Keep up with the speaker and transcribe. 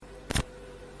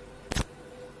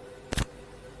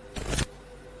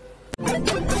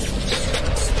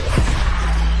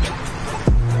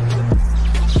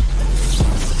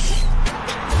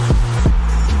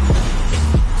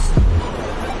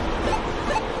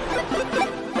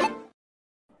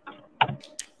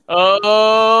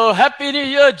Oh, Happy New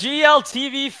Year,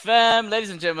 GLTV fam. Ladies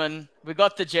and gentlemen, we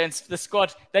got the gents, the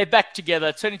squad. They're back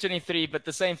together, 2023, but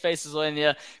the same faces are in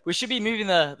here. We should be moving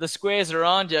the squares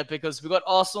around here because we've got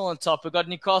Arsenal on top, we've got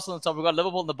Newcastle on top, we've got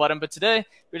Liverpool on the bottom. But today,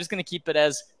 we're just going to keep it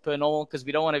as per normal because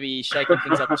we don't want to be shaking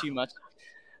things up too much.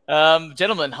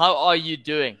 Gentlemen, how are you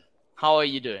doing? How are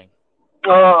you doing?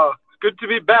 Oh, it's good to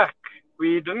be back.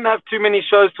 We didn't have too many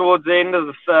shows towards the end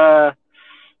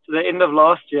of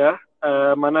last year.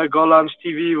 I know Goal Lounge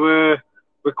TV were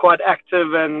quite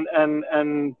active and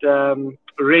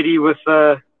ready with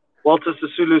Walter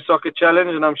Sisulu Soccer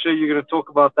Challenge, and I'm sure you're going to talk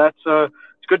about that. So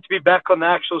it's good to be back on the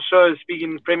actual show,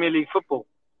 speaking Premier League football.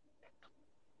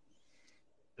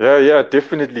 Yeah,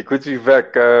 definitely good to be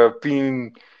back.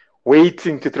 Been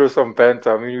waiting to throw some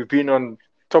banter. I mean, we've been on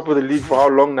top of the league for how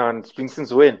long now? And it's been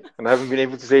since when? And I haven't been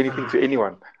able to say anything to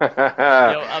anyone. People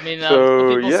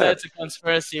say it's a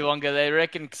conspiracy, Wonga. They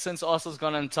reckon since Arsenal's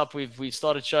gone on top, we've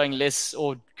started showing less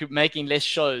or making less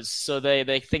shows. So they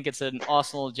think it's an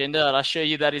Arsenal agenda. And I assure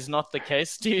you that is not the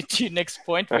case. To your next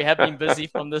point, we have been busy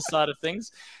from this side of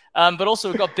things. But also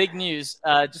we've got big news,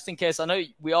 just in case. I know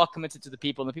we are committed to the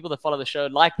people, and the people that follow the show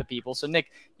like the people. So,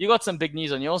 Nick, you got some big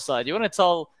news on your side. You want to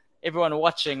tell everyone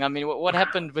watching, I mean, what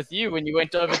happened with you when you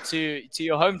went over to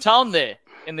your hometown there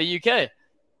in the UK?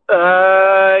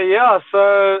 A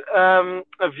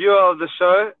viewer of the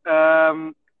show,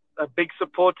 a big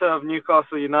supporter of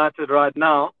Newcastle United right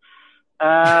now.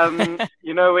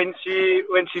 You know, when she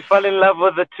fell in love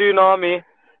with the Toon Army,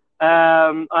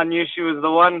 I knew she was the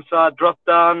one, so I dropped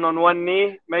down on one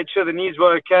knee, made sure the knees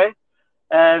were okay,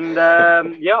 and I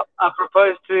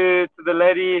proposed to the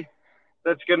lady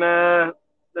that's gonna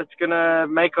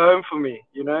make a home for me.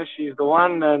 You know, she's the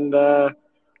one, and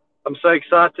I'm so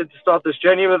excited to start this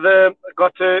journey with her.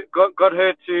 Got her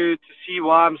to see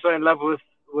why I'm so in love with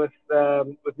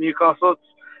Newcastle.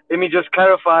 Let me just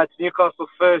clarify: it's Newcastle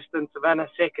first and Savannah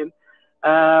second.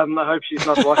 I hope she's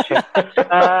not watching.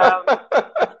 I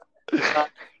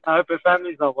hope her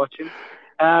family's not watching.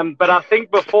 But I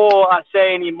think before I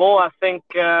say any more, I think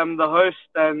the host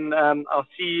and our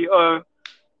CEO,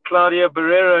 Claudio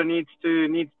Barrero, needs to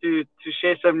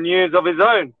share some news of his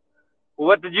own.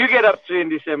 What did you get up to in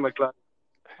December, Claudio?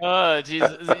 Oh, geez.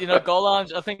 You know, Goal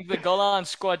Lounge, I think the Goal Lounge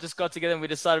squad just got together and we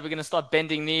decided we're going to start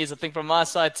bending knees. I think from my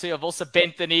side too, I've also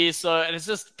bent the knees. And it's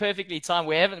just perfectly timed.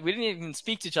 We didn't even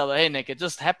speak to each other. Hey, Nick, it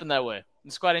just happened that way.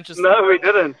 It's quite interesting. No, we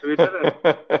didn't.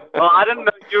 Well, I didn't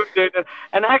know you did it.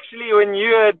 And actually, when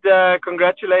you had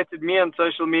congratulated me on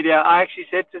social media, I actually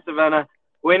said to Savannah,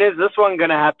 when is this one going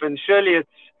to happen? Surely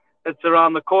it's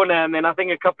around the corner. And then I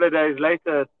think a couple of days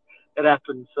later, it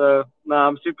happened. So, no,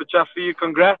 I'm super chuffed for you.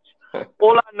 Congrats.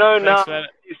 All I know now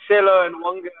is Celo and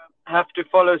Wonga have to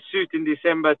follow suit in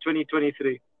December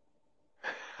 2023.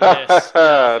 Yes,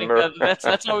 I think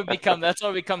that's how we become. That's how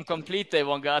we become complete there,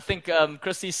 Wonga. I think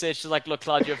Christy said, she's like, look,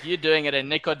 Claudio, if you're doing it and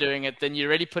Nick are doing it, then you're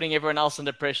really putting everyone else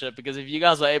under pressure, because if you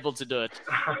guys are able to do it,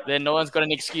 then no one's got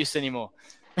an excuse anymore.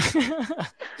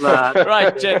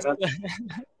 Right, gents.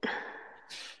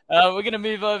 We're going to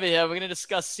move over here. We're going to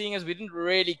discuss, seeing as we didn't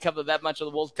really cover that much of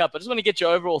the World Cup, I just want to get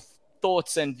your overall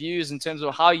thoughts and views in terms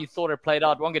of how you thought it played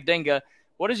out. Wonga Denga,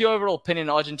 what is your overall opinion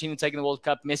on Argentina taking the World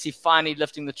Cup? Messi finally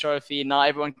lifting the trophy. Now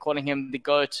everyone calling him the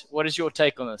GOAT. What is your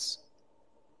take on this?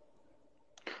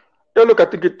 Yeah, look, I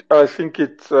think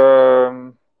it's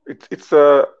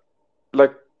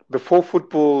like the full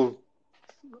football.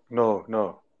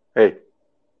 No. Hey,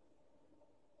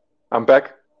 I'm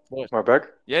back. What? Am I back?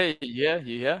 Yeah,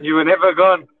 you You were never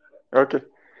gone. Okay.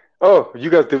 Oh, you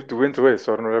guys went away,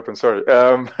 so I don't know what happened. Sorry.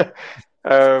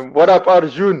 What up,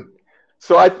 Arjun?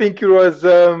 So I think it was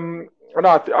I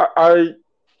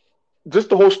just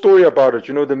the whole story about it.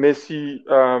 You know, the Messi.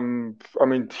 I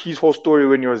mean, his whole story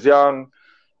when he was young,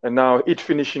 and now it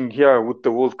finishing here with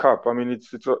the World Cup. I mean, I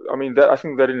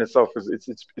think that in itself is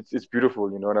it's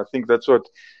beautiful. You know, and I think that's what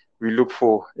we look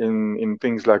for in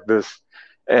things like this.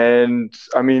 And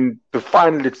I mean, the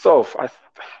final itself. To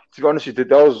be honest with you,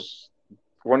 that was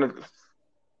one of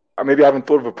maybe I haven't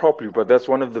thought of it properly, but that's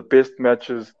one of the best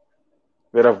matches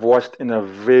that I've watched in a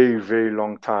very, very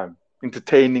long time.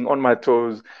 Entertaining, on my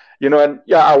toes, you know. And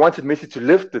yeah, I wanted Messi to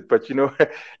lift it, but you know,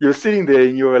 you're sitting there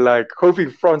and you're like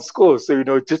hoping France scores, so you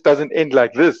know it just doesn't end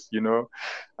like this, you know.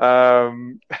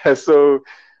 So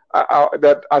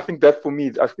I think that for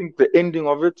me, I think the ending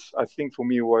of it, I think for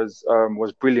me was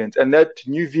brilliant, and that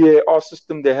new VAR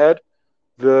system they had,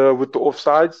 with the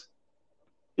offsides.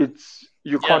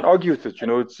 you can't argue with it.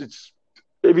 It's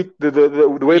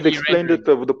the way they explained it,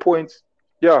 the points.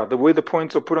 Yeah, the way the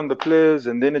points are put on the players,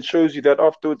 and then it shows you that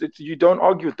afterwards, you don't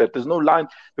argue with that. There's no line.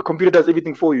 The computer does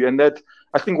everything for you, and that,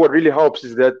 I think, what really helps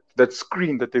is that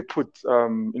screen that they put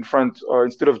in front,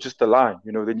 instead of just the line.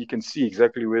 Then you can see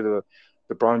exactly where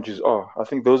the boundaries are. I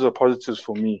think those are positives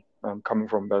for me coming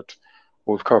from that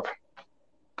World Cup.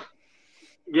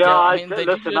 Yeah,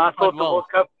 listen. I thought the World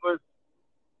Cup was.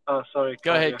 Oh, sorry.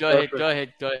 Go ahead,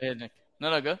 Nick.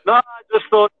 No, go. No,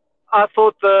 I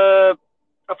thought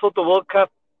the World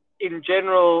Cup in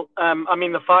general. I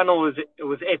mean, the final was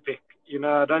epic.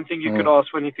 I don't think you could ask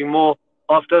for anything more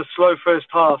after a slow first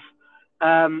half.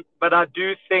 But I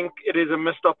do think it is a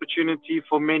missed opportunity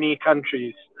for many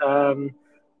countries.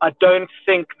 I don't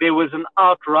think there was an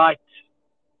outright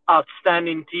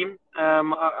outstanding team.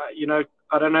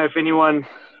 I don't know if anyone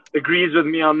agrees with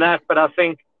me on that, but I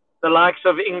think the likes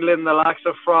of England, the likes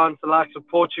of France, the likes of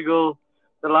Portugal,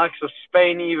 the likes of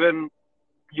Spain even,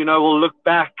 will look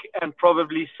back and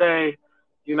probably say,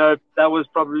 that was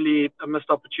probably a missed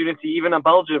opportunity, even a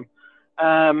Belgium,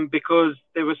 because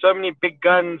there were so many big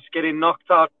guns getting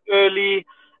knocked out early.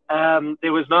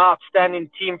 There was no outstanding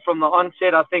team from the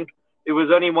onset. I think there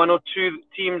was only one or two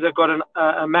teams that got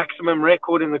a maximum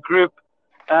record in the group.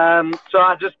 So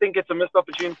I just think it's a missed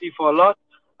opportunity for a lot.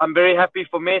 I'm very happy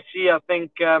for Messi. I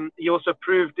think he also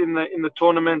proved in the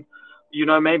tournament,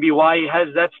 maybe why he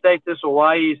has that status, or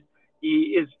why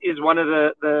he is one of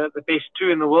the best two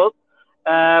in the world.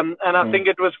 And I think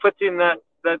it was fitting that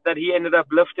he ended up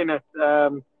lifting it,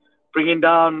 bringing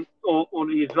down, or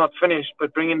he's not finished,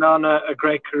 but bringing down a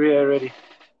great career already.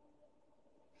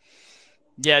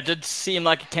 Yeah, it did seem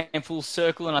like it came full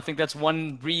circle, and I think that's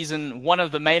one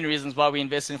of the main reasons why we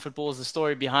invested in football is the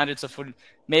story behind it. So for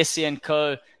Messi and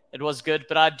co, it was good.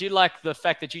 But I do like the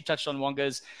fact that you touched on, Wonga,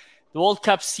 is the World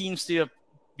Cup seems to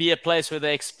be a place where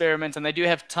they experiment, and they do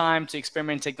have time to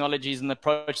experiment technologies and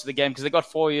approach to the game, because they've got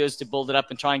 4 years to build it up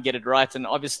and try and get it right. And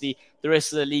obviously the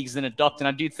rest of the leagues then adopt. And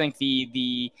I do think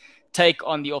the take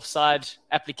on the offside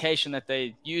application that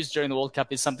they used during the World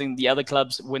Cup is something the other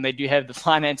clubs, when they do have the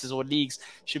finances or leagues,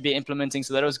 should be implementing.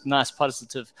 So that was nice,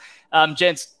 positive.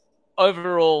 Gents,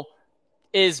 overall,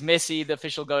 is Messi the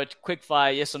official GOAT? Quick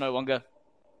fire, yes or no, Wonga?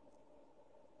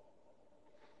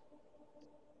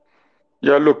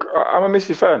 Yeah, look, I'm a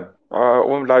Messi fan. I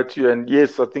won't lie to you. And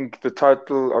yes, I think the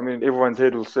title, everyone's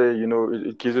head will say,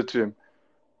 it gives it to him.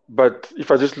 But if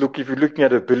you're looking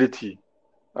at ability,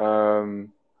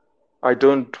 I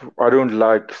don't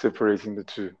like separating the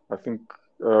two. I think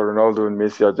Ronaldo and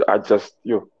Messi,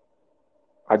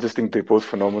 I just think they're both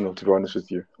phenomenal, to be honest with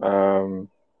you.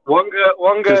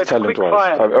 Wonga, just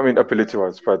talent-wise.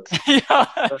 Ability-wise, but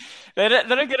yeah, they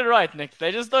don't get it right, Nick.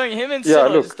 They just don't. Him and yeah,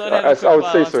 Celo look, just don't have I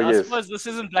would say so. I Yes. suppose this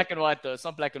isn't black and white though. It's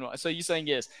not black and white. So you're saying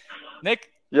yes,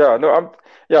 Nick? Yeah, no,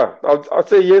 I'll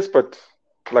say yes, but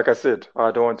like I said, I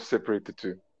don't want to separate the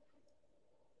two.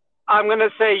 I'm going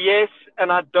to say yes,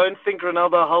 and I don't think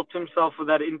Ronaldo helped himself with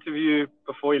that interview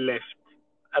before he left.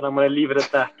 And I'm going to leave it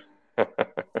at that.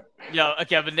 Yeah,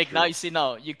 okay, but Nick, now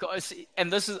you got see,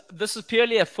 and this is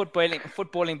purely a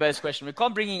footballing based question. We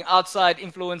can't bring in outside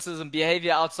influences and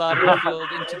behavior outside of the field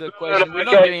into the equation. We're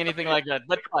not doing anything like that.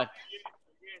 But fine.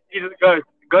 He's a goat.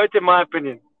 Goat in my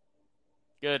opinion.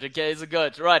 Good. Okay, he's a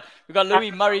goat. Right. We got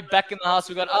Louis Murray back in the house.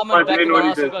 We got Ahmed back in the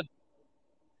house.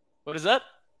 What is that?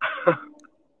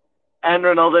 And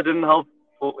Ronaldo didn't help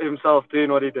himself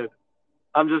doing what he did.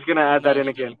 I'm just going to add that in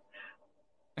again.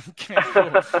 Okay,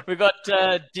 cool. We got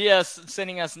Diaz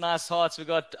sending us nice hearts. We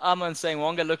got Amon saying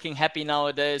Wonga looking happy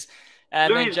nowadays.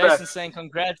 And then Jason saying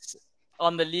congrats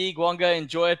on the league. Wonga,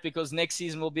 enjoy it, because next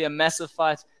season will be a massive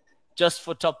fight just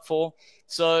for top 4.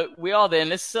 So we are there.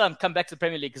 And let's come back to the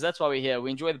Premier League, because that's why we're here.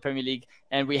 We enjoy the Premier League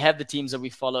and we have the teams that we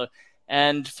follow.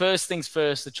 And first things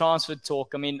first, the transfer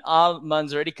talk. I mean,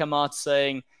 Arman's already come out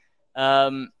saying,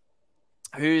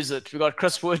 who's it? We got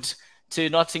Chris Wood to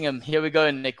Nottingham. Here we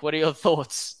go, Nick. What are your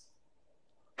thoughts?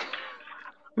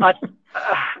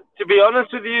 To be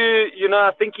honest with you,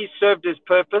 I think he served his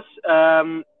purpose.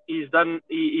 He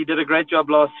did a great job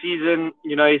last season.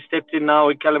 He stepped in now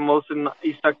with Callum Wilson.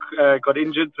 Isak got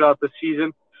injured throughout the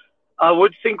season. I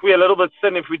would think we're a little bit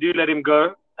thin if we do let him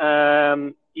go.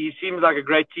 He seems like a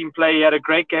great team player. He had a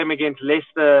great game against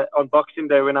Leicester on Boxing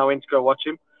Day when I went to go watch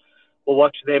him or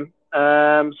watch them.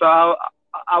 So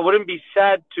I wouldn't be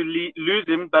sad to lose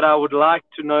him, but I would like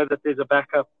to know that there's a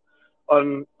backup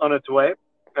on its way.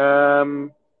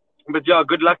 But yeah,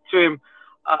 good luck to him.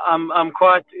 I'm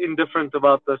quite indifferent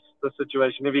about the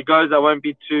situation. If he goes, I won't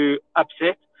be too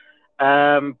upset.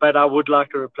 But I would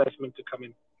like a replacement to come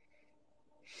in.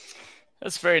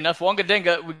 That's fair enough. Wonga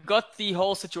Denga, we got the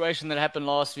whole situation that happened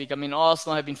last week. I mean,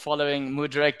 Arsenal have been following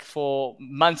Mudryk for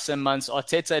months and months.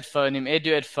 Arteta had phoned him,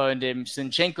 Edu had phoned him,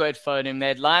 Zinchenko had phoned him. They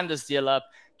had lined this deal up.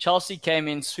 Chelsea came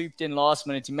in, swooped in last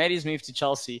minute. He made his move to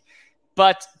Chelsea.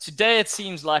 But today it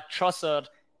seems like Trossard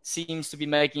seems to be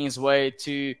making his way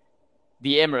to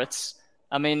the Emirates.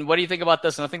 I mean, what do you think about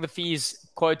this? And I think the fee is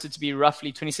quoted to be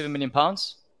roughly £27 million.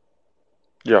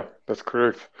 Yeah, that's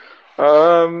correct.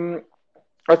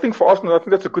 I think for Arsenal, I think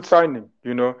that's a good signing.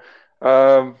 In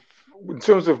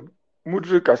terms of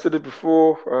Mudryk, I said it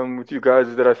before with you guys,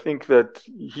 is that I think that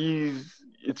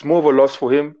it's more of a loss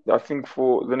for him, I think,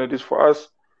 than it is for us.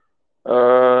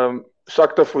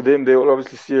 Shakhtar, for them, they will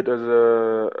obviously see it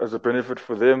as a benefit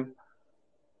for them.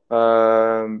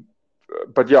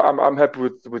 But yeah, I'm happy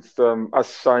with us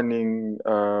signing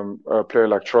a player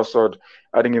like Trossard,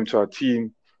 adding him to our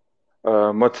team.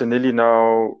 Martinelli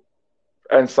now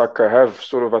and Saka have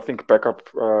sort of, I think, backup.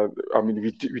 I mean,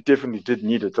 we definitely did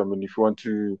need it. I mean, if you want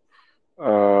to,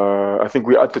 I think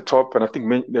we're at the top, and I think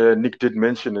Nick did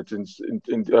mention it in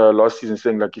last season,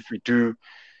 saying like if we do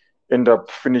end up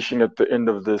finishing at the end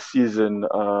of the season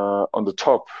on the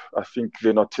top, I think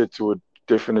then Arteta would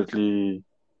definitely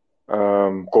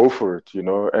go for it,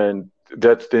 and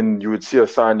that then you would see a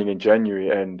signing in January,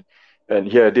 and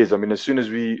here it is. I mean, as soon as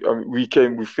we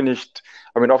finished.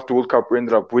 I mean, after World Cup, we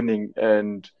ended up winning,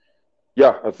 and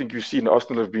yeah, I think you've seen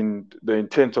Arsenal have been the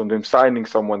intent on them signing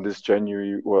someone this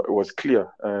January was clear,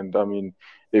 and I mean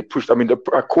they pushed. I mean,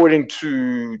 according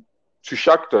to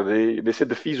Shakhtar, they said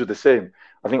the fees were the same.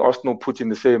 I think Arsenal put in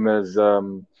the same as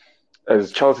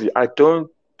Chelsea. I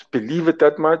don't believe it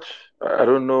that much. I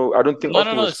don't know. I don't think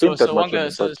Arsenal spent that much on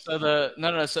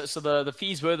it. So the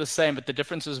fees were the same, but the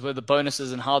differences were the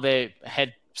bonuses and how they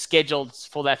had scheduled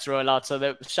for that to roll out. So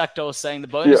Shakhtar was saying the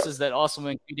bonuses that Arsenal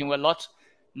were including were a lot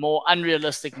more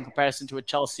unrealistic in comparison to what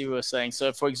Chelsea were saying.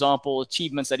 So, for example,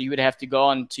 achievements that he would have to go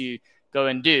on to go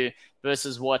and do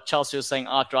versus what Chelsea was saying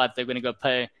outright, they're going to go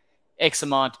pay X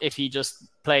amount if he just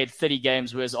played 30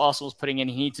 games, whereas Arsenal's putting in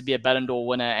he needs to be a Ballon d'Or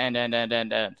winner and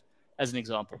as an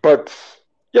example. But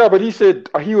he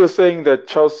was saying that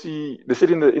Chelsea, they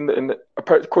said in the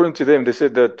according to them, they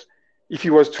said that if he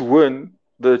was to win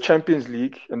the Champions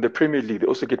League and the Premier League, they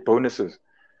also get bonuses.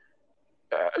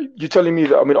 You're telling me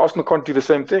that, I mean, Arsenal can't do the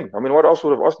same thing. I mean, what else would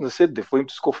have Arsenal said there for him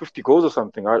to score 50 goals or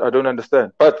something? I don't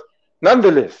understand. But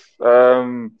nonetheless,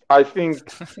 I think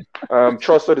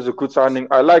Trossard is a good signing.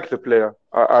 I like the player.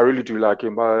 I really do like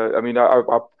him. I mean,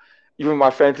 even my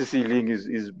fantasy league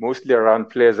is mostly around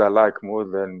players I like more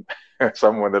than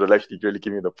someone that will actually really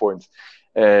give me the points.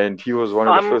 And he was one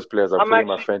of the first players I put in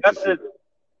my fantasy.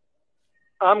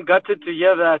 I'm gutted to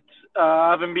hear that.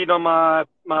 I haven't been on my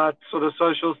sort of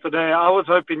socials today. I was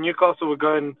hoping Newcastle would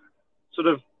go and sort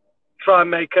of try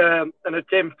and make an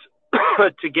attempt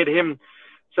to get him,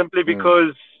 simply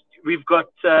because we've got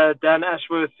Dan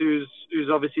Ashworth, who's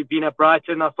obviously been at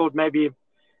Brighton. I thought maybe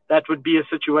that would be a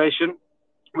situation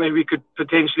where we could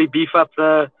potentially beef up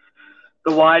the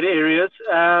wide areas.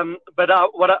 But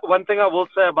one thing I will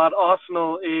say about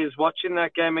Arsenal is watching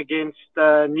that game against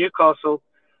Newcastle,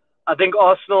 I think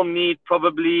Arsenal need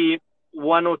probably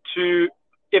one or two,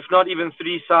 if not even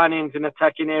three signings in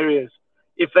attacking areas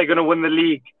if they're going to win the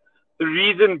league. The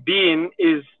reason being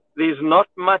is there's not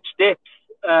much depth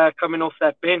coming off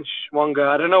that bench, Wonga.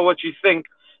 I don't know what you think.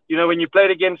 You know, when you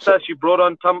played against us, you brought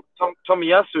on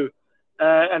Tomiyasu,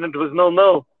 and it was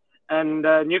 0-0. And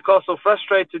Newcastle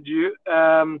frustrated you.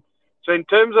 So in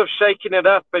terms of shaking it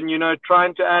up and,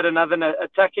 trying to add another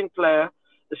attacking player,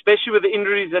 especially with the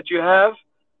injuries that you have,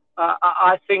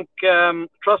 I think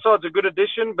Trossard's a good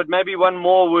addition, but maybe one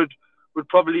more would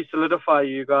probably solidify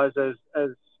you guys as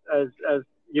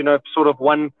sort of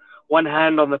one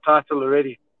hand on the title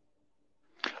already.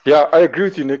 Yeah, I agree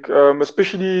with you, Nick.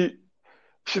 Especially,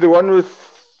 the one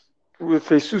with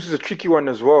Jesus is a tricky one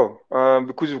as well,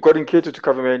 because we've got Nketiah to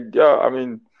cover, man. Yeah, I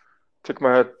mean, take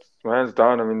my hands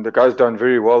down. I mean, the guy's done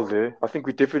very well there. I think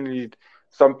we definitely need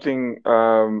something.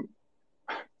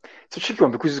 It's a tricky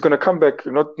one because he's going to come back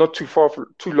not too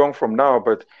long from now.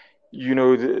 But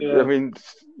I mean,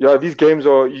 yeah, these games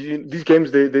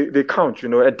they count.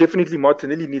 And definitely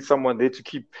Martinelli needs someone there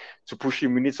to push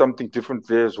him. We need something different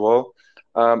there as well.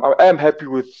 I am happy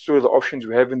with sort of the options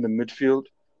we have in the midfield.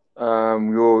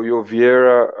 Your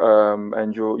Vieira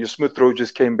and your Smith Rowe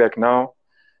just came back now.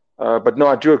 But no,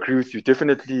 I do agree with you.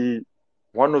 Definitely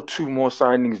one or two more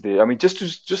signings there. I mean, just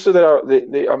so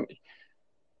that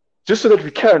just so that we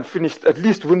can finish, at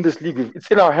least win this league. It's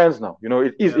in our hands now.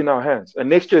 It is in our hands. And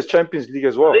next year's Champions League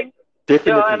as well.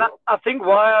 Definitely. Yeah, and I think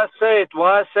why I say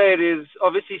it is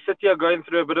obviously City are going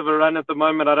through a bit of a run at the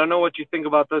moment. I don't know what you think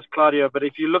about this, Claudio, but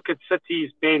if you look at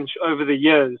City's bench over the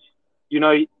years, you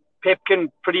know, Pep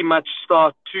can pretty much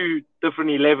start two different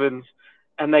 11s,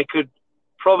 and they could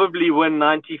probably win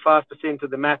 95% of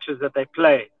the matches that they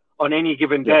play on any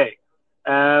given day.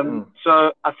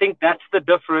 So I think that's the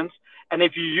difference. And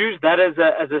if you use that as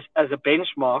a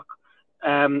benchmark,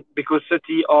 because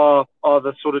City are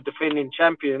the sort of defending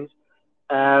champions.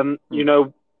 You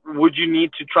know, would you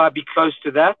need to try be close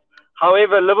to that?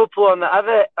 However, Liverpool on the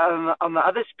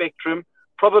other spectrum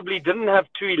probably didn't have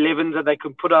two 11s that they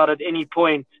could put out at any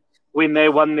point when they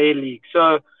won their league.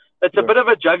 So it's a bit of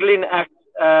a juggling act.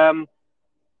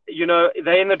 You know,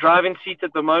 they're in the driving seat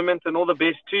at the moment, and all the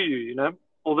best to you. You know,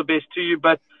 all the best to you.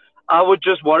 But I would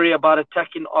just worry about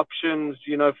attacking options,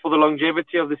 you know, for the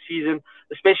longevity of the season,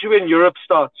 especially when Europe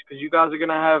starts, because you guys are going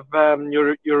to have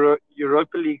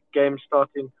Europa League games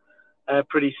starting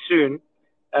pretty soon.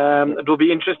 It will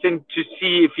be interesting to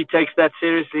see if he takes that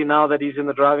seriously now that he's in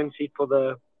the driving seat for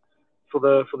the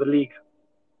league.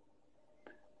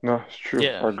 No, it's true.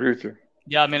 Yeah. I agree with you.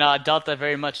 Yeah, I mean, I doubt that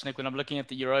very much, Nick. When I'm looking at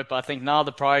the Europa, I think now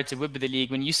the priority would be the league.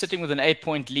 When you're sitting with an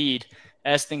 8-point lead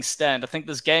as things stand, I think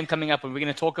this game coming up, and we're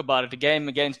going to talk about it, the game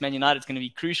against Man United is going to be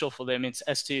crucial for them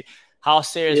as to how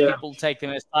serious people take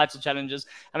them as title challenges.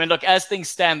 I mean, look, as things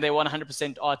stand, they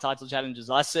 100% are title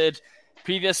challenges. I said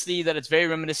previously that it's very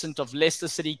reminiscent of Leicester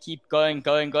City keep going.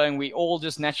 We all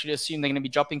just naturally assume they're going to be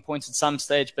dropping points at some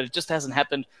stage, but it just hasn't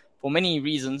happened for many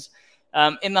reasons.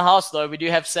 In the house, though, we do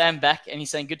have Sam back, and he's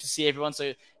saying, good to see everyone.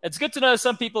 So it's good to know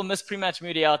some people miss pre-match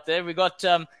Moody out there. We got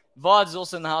Vards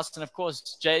also in the house, and of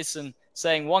course, Jason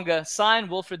saying, Wonga, sign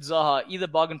Wilfred Zaha, either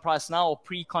bargain price now or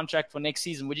pre-contract for next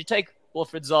season. Would you take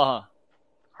Wilfred Zaha?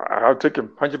 I'll take him,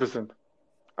 100%.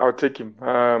 I'll take him.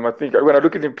 I think when I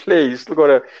look at him play, he's still got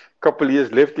a couple of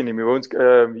years left in him.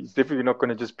 He's definitely not going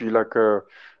to just be like a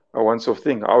once-off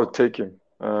thing. I would take him.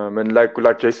 And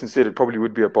like Jason said, it probably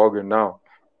would be a bargain now.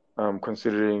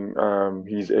 Considering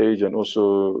his age and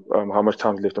also how much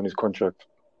time is left on his contract.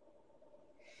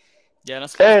 Yeah,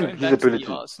 and his ability.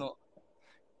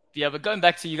 Yeah, but going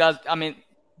back to you guys, I mean,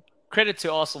 credit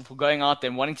to Arsenal for going out there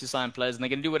and wanting to sign players, and they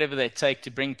can do whatever they take to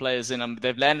bring players in.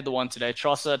 They've landed the one today.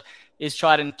 Trossard is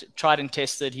tried and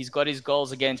tested. He's got his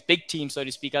goals against big teams, so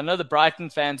to speak. I know the Brighton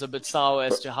fans are a bit sour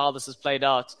as to how this has played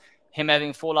out. Him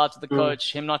having fallout with the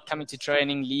coach, him not coming to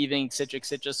training, leaving, etc.,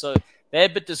 etc. So they're a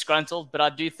bit disgruntled, but I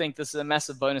do think this is a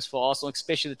massive bonus for Arsenal,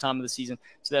 especially the time of the season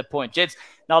to that point. Jets,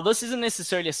 now this isn't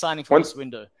necessarily a signing for this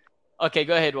window. Okay,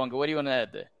 go ahead, Wonga. What do you want to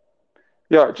add there?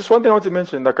 Yeah, just one thing I want to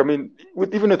mention. Like, I mean,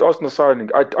 even with Arsenal signing,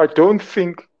 I don't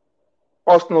think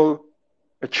Arsenal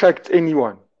attracts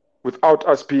anyone without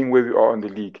us being where we are in the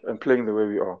league and playing the way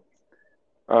we are.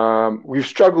 We've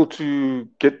struggled to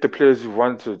get the players we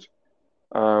wanted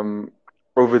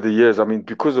over the years. I mean,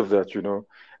 because of that, you know.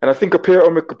 And I think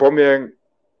Pierre-Emerick Aubameyang,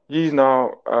 he's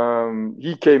now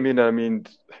he came in. I mean,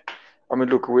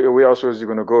 look, where else was he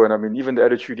going to go? And I mean, even the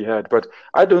attitude he had. But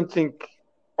I don't think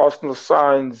Arsenal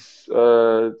signs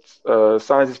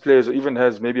his players, or even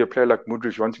has maybe a player like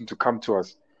Mudryk wanting to come to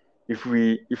us if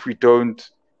we're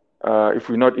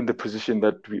not in the position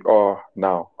that we are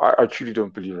now. I truly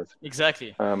don't believe it.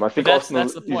 Exactly. I think that's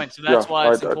the point. So that's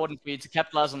why it's important for you to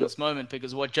capitalize on this moment,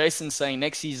 because what Jason's saying,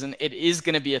 next season, it is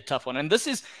going to be a tough one. And this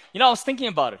is, I was thinking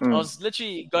about it. I was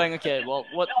literally going, okay, well,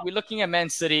 what we're looking at Man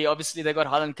City. Obviously, they got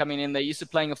Haaland coming in. They're used to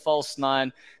playing a false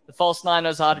nine. The false nine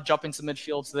knows how to drop into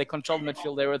midfield, so they control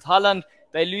midfield there. With Haaland,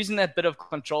 they're losing that bit of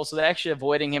control, so they're actually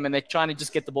avoiding him, and they're trying to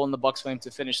just get the ball in the box for him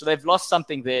to finish. So they've lost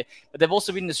something there, but they've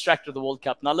also been distracted with the World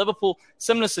Cup. Now, Liverpool,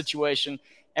 similar situation,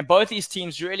 and both these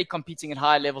teams really competing at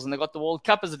high levels, and they've got the World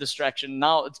Cup as a distraction.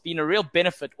 Now, it's been a real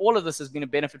benefit. All of this has been a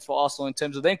benefit for Arsenal in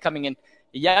terms of them coming in,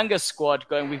 a younger squad,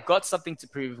 going, we've got something to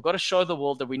prove. We've got to show the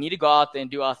world that we need to go out there and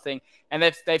do our thing. And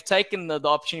they've taken the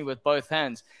opportunity with both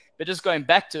hands. But just going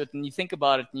back to it, and you think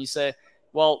about it, and you say,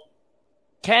 well,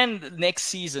 can next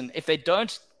season, if they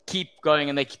don't keep going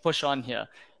and they push on here,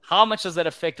 how much does that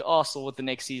affect Arsenal with the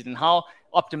next season? How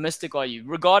optimistic are you,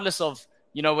 regardless of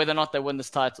whether or not they win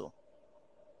this title?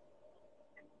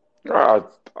 I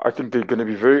think they're going to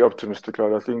be very optimistic.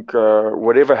 I think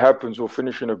whatever happens, we'll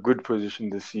finish in a good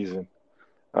position this season.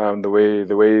 The way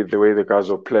the guys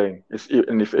are playing,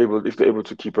 and if they're able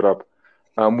to keep it up,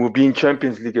 we'll be in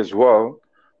Champions League as well,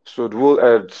 so it will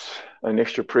add an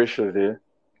extra pressure there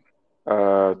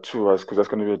to us, because that's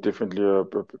going to be definitely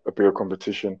a bigger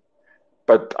competition.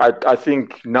 But I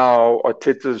think now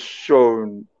Arteta's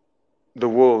shown the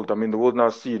world. I mean, the world now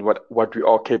seeing what we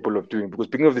are capable of doing. Because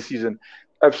beginning of the season,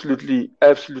 absolutely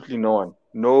no one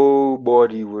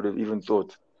nobody would have even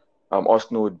thought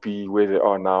Arsenal would be where they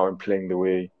are now and playing the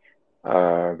way they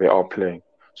are playing.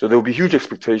 So there will be huge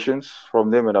expectations from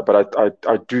them, but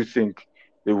I do think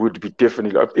they would be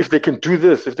definitely, if they can do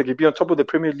this, if they can be on top of the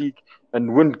Premier League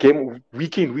and win game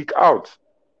week in, week out,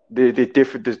 there's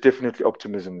definitely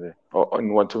optimism there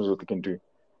in one terms of what they can do.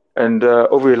 And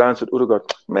over-reliance on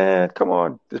Odegaard, man, come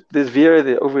on. There's Vieira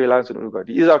there, over-reliance on Odegaard.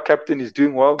 He is our captain, he's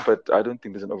doing well, but I don't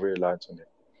think there's an over-reliance on him.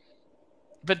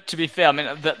 But to be fair, I mean,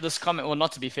 this comment, well,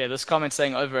 not to be fair, this comment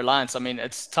saying over-reliance, I mean,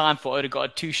 it's time for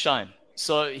Odegaard to shine.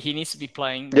 So he needs to be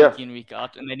playing week in, week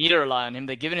out, and they need to rely on him.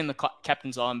 They're giving him the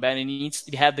captain's armband, and he needs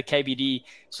to have the KBD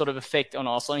sort of effect on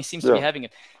Arsenal, and he seems to be having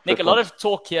it. Nick, a lot of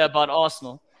talk here about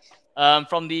Arsenal.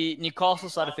 From the Newcastle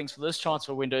side of things for this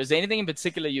transfer window, is there anything in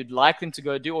particular you'd like them to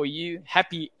go do, or are you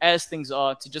happy as things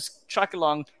are to just truck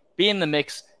along, be in the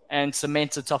mix, and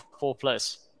cement a top 4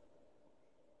 place?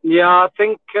 Yeah, I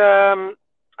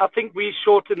think we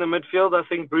short in the midfield. I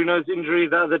think Bruno's injury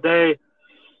the other day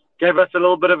gave us a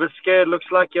little bit of a scare. It looks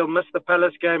like he'll miss the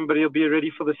Palace game, but he'll be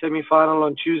ready for the semi-final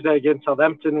on Tuesday against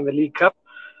Southampton in the League Cup.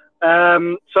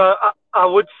 So I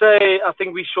would say I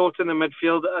think we short in the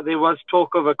midfield. There was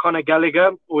talk of a Conor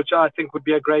Gallagher, which I think would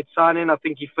be a great sign-in. I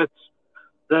think he fits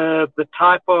the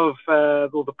type of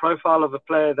or the profile of a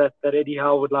player that Eddie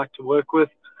Howe would like to work with.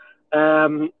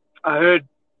 I heard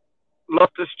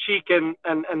Loftus-Cheek and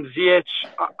Ziyech.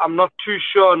 I'm not too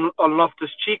sure on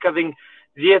Loftus-Cheek. I think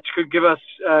Ziyech could give us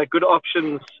good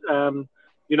options,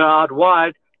 out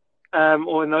wide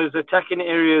or in those attacking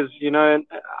areas. And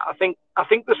I think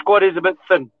the squad is a bit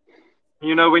thin.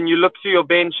 When you look through your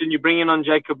bench and you bring in on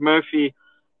Jacob Murphy,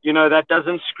 that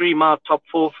doesn't scream out top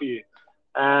 4 for you.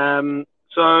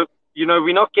 So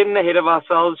we're not getting ahead of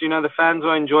ourselves. The fans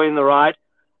are enjoying the ride.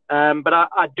 But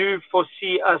I do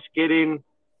foresee us getting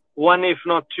 1, if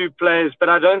not 2 players. But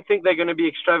I don't think they're going to be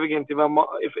extravagant,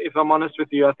 if I'm honest with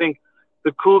you. I think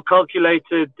the cool,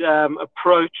 calculated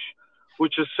approach,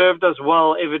 which has served us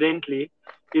well, evidently,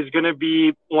 is going to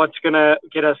be what's going to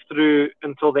get us through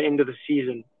until the end of the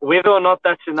season. Whether or not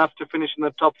that's enough to finish in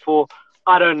the top 4,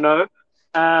 I don't know.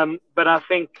 But I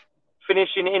think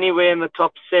finishing anywhere in the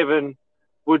top 7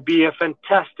 would be a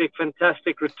fantastic,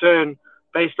 fantastic return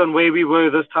based on where we were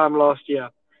this time last year.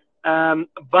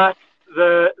 But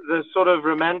the sort of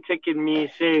romantic in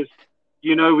me says,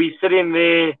 we sit in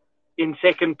there in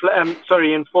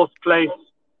in 4th place.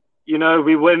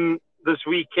 We win this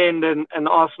weekend and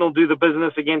Arsenal do the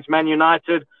business against Man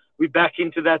United. We're back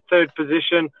into that 3rd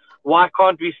position. Why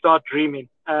can't we start dreaming?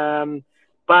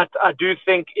 But I do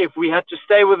think if we had to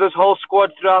stay with this whole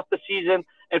squad throughout the season,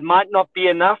 it might not be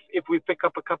enough if we pick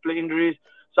up a couple of injuries.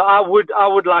 So I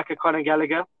would like a Conor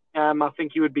Gallagher. I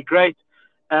think he would be great.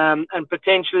 And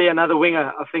potentially another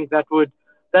winger. I think that would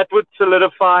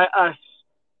solidify us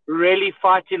really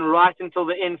fighting right until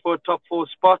the end for a top 4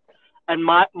 spot, and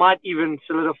might even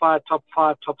solidify a top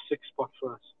 5, top 6 spot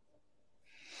for us.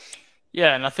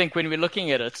 Yeah, and I think when we're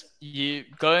looking at it, you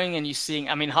going and you're seeing,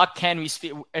 I mean, how can we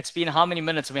speak? It's been how many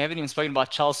minutes? And we haven't even spoken about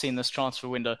Chelsea in this transfer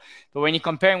window. But when you're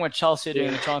comparing what Chelsea are doing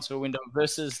in the transfer window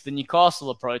versus the Newcastle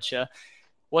approach here,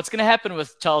 what's going to happen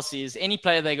with Chelsea is any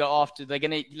player they go after, they're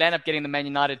going to land up getting the Man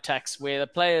United tax, where the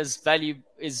player's value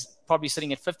is probably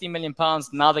sitting at £50 million.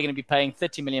 Now they're going to be paying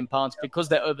 £30 million because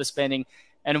they're overspending.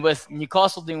 And with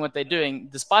Newcastle doing what they're doing,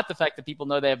 despite the fact that people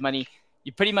know they have money,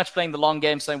 you're pretty much playing the long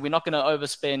game, saying we're not going to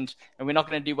overspend and we're not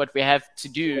going to do what we have to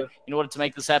do in order to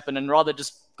make this happen, and rather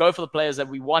just go for the players that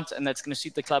we want and that's going to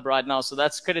suit the club right now. So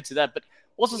that's credit to that. But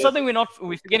also something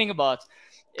we're forgetting about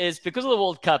is because of the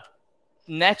World Cup,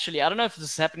 naturally, I don't know if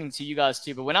this is happening to you guys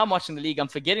too, but when I'm watching the league, I'm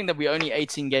forgetting that we're only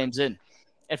 18 games in.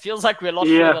 It feels like we're a lot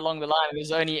further along the line.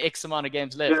 There's only X amount of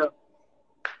games left.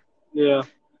 Yeah.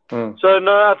 So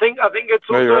no, I think it's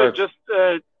also just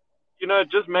it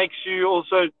just makes you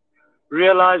also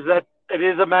realize that it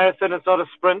is a marathon, it's not a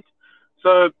sprint.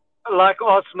 So like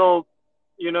Arsenal,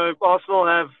 Arsenal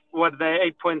have they're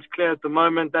 8 points clear at the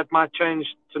moment. That might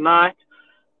change tonight.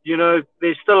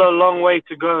 There's still a long way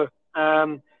to go.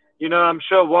 I'm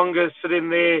sure Wonga's sitting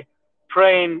there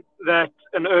praying that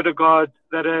an Odegaard,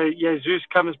 that a Jesus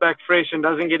comes back fresh and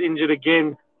doesn't get injured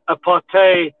again. A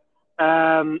Partey, a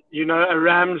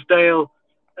Ramsdale,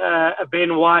 a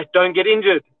Ben White don't get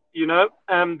injured,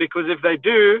 because if they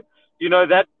do,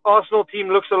 that Arsenal team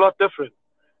looks a lot different.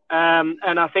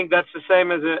 And I think that's the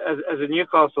same as a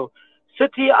Newcastle.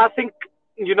 City, I think,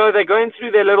 they're going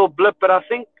through their little blip, but I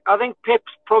think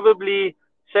Pep's probably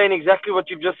saying exactly what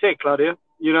you've just said, Claudio.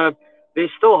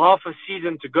 There's still half a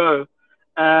season to go.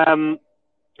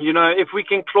 If we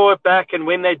can claw it back and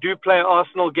when they do play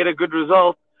Arsenal, get a good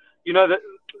result, the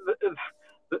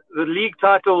the league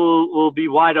title will be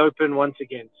wide open once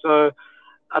again. So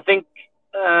I think,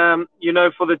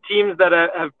 for the teams that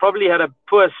have probably had a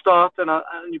poor start, and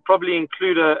you probably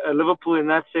include a Liverpool in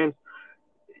that sense,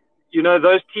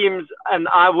 those teams, and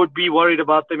I would be worried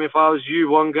about them if I was you,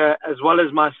 Wonga, as well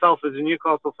as myself as a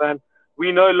Newcastle fan.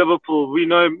 We know Liverpool, we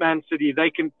know Man City. They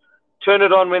can turn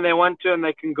it on when they want to, and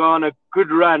they can go on a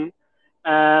good run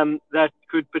that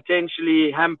could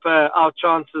potentially hamper our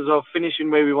chances of finishing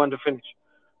where we want to finish.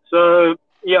 So,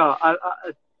 yeah,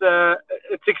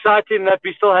 it's exciting that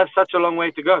we still have such a long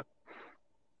way to go.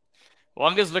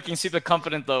 Wanga's looking super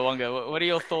confident, though, Wanga. What are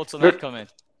your thoughts on that comment?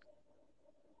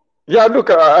 Yeah, look,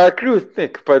 I agree with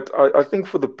Nick, but I think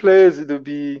for the players, it'll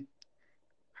be...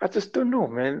 I just don't know,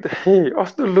 man. Hey,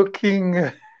 Arsenal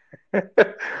looking...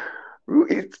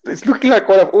 it's looking like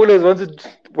what I've always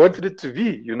wanted it to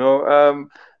be,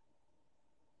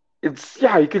 It's,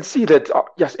 you can see that,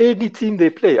 yes, any team they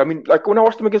play. I mean, like when I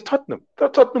watched them against Tottenham,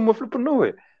 Tottenham were flipping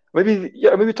nowhere.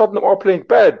 Maybe Tottenham are playing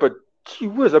bad, but gee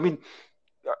whiz, I mean,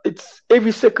 it's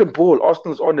every second ball,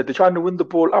 Arsenal's on it. They're trying to win the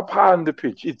ball up high on the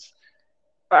pitch. It's,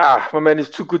 my man, it's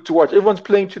too good to watch. Everyone's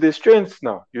playing to their strengths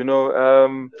now,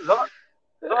 The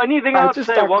only thing I'd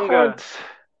say, Wonga...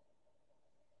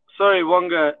 Sorry,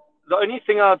 Wonga. The only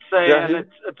thing I'd say,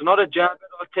 it's not a jab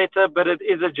at Arteta, but it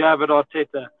is a jab at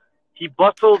Arteta. He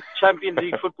bottled Champions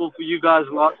League football for you guys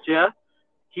last year.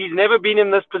 He's never been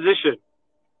in this position.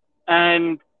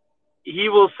 And he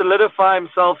will solidify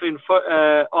himself in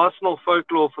Arsenal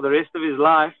folklore for the rest of his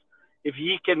life if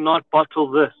he cannot bottle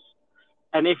this.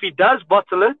 And if he does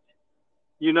bottle it,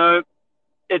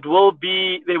 there will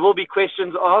be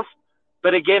questions asked.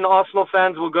 But again, Arsenal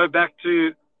fans will go back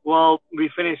to, well, we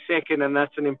finished second and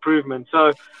that's an improvement.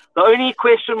 So the only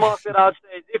question mark that I would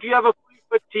say is if you have a fully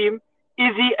fit team,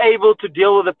 is he able to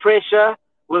deal with the pressure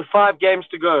with 5 games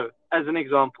to go, as an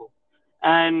example?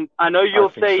 And I know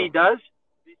you'll say so. He does.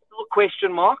 There's still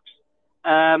question marks.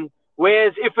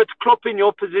 Whereas if it's Klopp in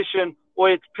your position or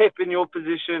it's Pep in your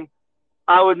position,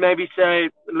 I would maybe say,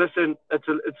 listen,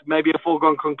 it's maybe a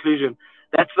foregone conclusion.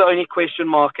 That's the only question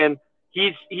mark. And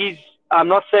I'm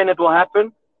not saying it will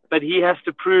happen, but he has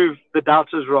to prove the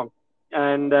doubters wrong.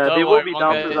 And there will be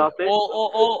doubters out there.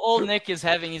 All Nick is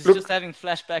having is just having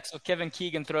flashbacks of Kevin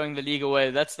Keegan throwing the league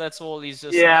away. That's all. He's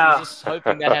just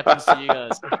hoping that happens to you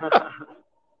guys.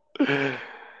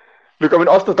 Look, I mean,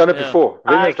 Arsenal done it before.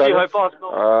 I actually hope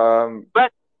Arsenal.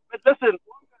 But listen,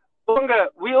 Bonga,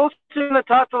 we also in the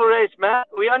title race, man.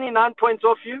 We're only 9 points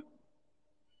off you.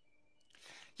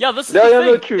 Yeah, this is the thing.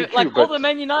 No, true, all the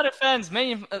Man United fans,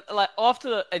 and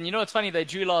it's funny, they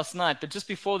drew last night, but just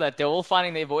before that, they're all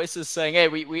finding their voices saying, hey,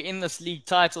 we're in this league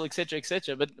title, etc.,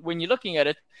 etc. But when you're looking at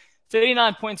it,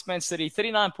 39 points Man City,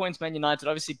 39 points Man United,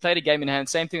 obviously played a game in hand,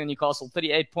 same thing in Newcastle,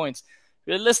 38 points.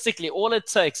 Realistically, all it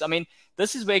takes, I mean,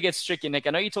 this is where it gets tricky, Nick. I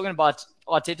know you're talking about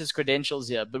Arteta's credentials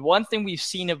here, but one thing we've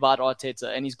seen about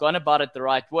Arteta, and he's gone about it the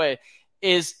right way,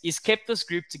 is he's kept this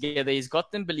group together. He's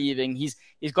got them believing. He's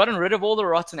gotten rid of all the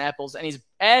rotten apples, and he's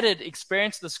added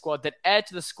experience to the squad that add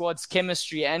to the squad's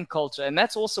chemistry and culture. And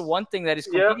that's also one thing that is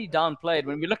completely downplayed.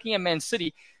 When we're looking at Man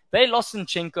City, they lost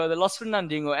Zinchenko, they lost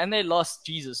Fernandinho, and they lost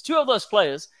Jesus. 2 of those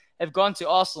players have gone to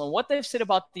Arsenal. And what they've said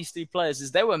about these 3 players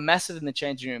is they were massive in the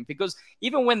changing room, because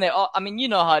even when they are, I mean, you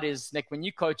know how it is, Nick, when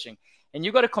you're coaching and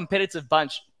you've got a competitive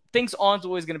bunch, things aren't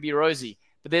always going to be rosy.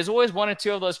 But there's always 1 or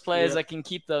 2 of those players that can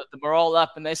keep the morale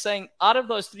up. And they're saying out of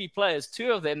those 3 players,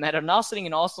 2 of them that are now sitting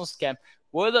in Arsenal's camp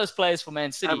were those players for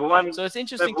Man City. So it's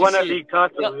interesting to see. They've won a league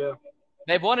title,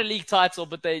 They've won a league title,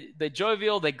 but they're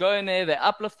jovial. They go in there, they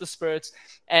uplift the spirits.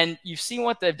 And you've seen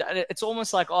what they've done. It's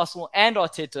almost like Arsenal and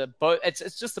Arteta.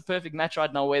 It's just the perfect match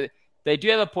right now where they do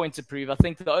have a point to prove. I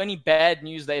think the only bad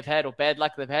news they've had, or bad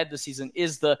luck they've had this season,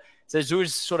 is the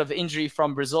Jesus sort of injury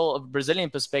from Brazil, of a Brazilian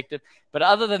perspective. But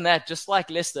other than that, just like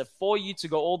Leicester, for you to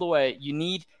go all the way, you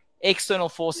need external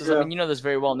forces. I mean, you know this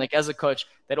very well, Nick, as a coach,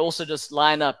 that also just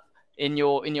line up in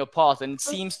your path. And it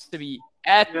seems to be,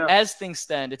 as things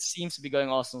stand, it seems to be going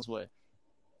Arsenal's way.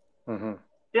 Mm-hmm.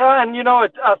 Yeah, and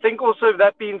I think also,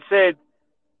 that being said,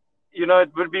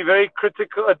 it would be very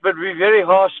critical. It would be very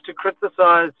harsh to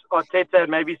criticize Arteta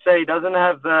and maybe say he doesn't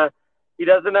have the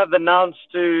nous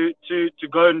to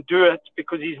go and do it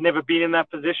because he's never been in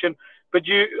that position. But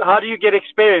how do you get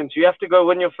experience? You have to go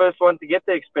win your first one to get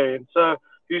the experience. So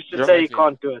who's to say he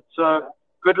can't do it? So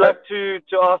good luck to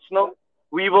Arsenal.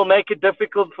 We will make it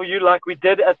difficult for you, like we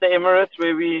did at the Emirates,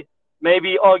 where we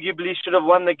maybe arguably should have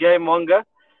won the game longer.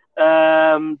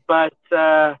 But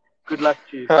good luck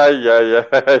to you. Yeah.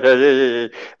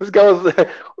 This guy was,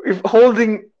 if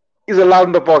holding is allowed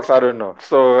in the box, I don't know.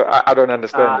 So I don't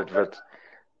understand it, but. But listen, Wonga, we all sit in the title race, man. We only 9 points off you. Look, I mean, Arsenal done it before. Venger's done it. So I don't know. If holding is allowed in the box, I don't know. So I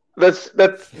don't understand it, but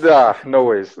No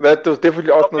ways. That was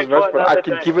definitely Arsenal's match, but I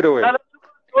can give it away.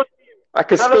 I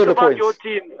can spare the points. Tell us about your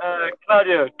team,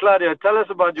 Claudio. Claudio, tell us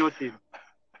about your team.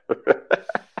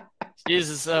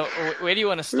 Jesus, where do you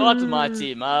want to start with my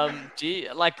team? I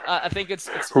think it's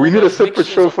we need a separate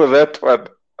show for that one.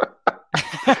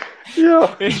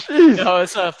 Yeah,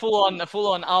 it's a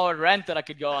full-on hour rant that I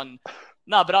could go on.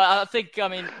 No, but I think,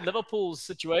 Liverpool's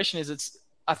situation is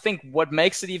I think what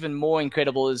makes it even more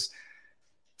incredible is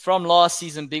from last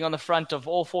season being on the front of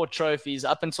all 4 trophies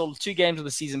up until 2 games of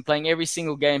the season, playing every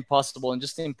single game possible and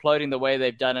just imploding the way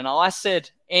they've done. And I said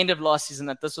end of last season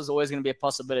that this was always going to be a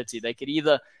possibility. They could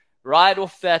either ride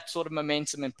off that sort of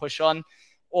momentum and push on,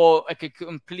 or it could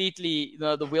completely,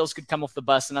 the wheels could come off the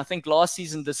bus. And I think last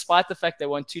season, despite the fact they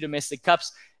won 2 domestic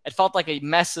cups, it felt like a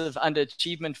massive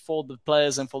underachievement for the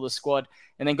players and for the squad.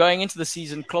 And then going into the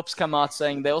season, Klopp's come out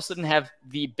saying they also didn't have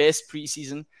the best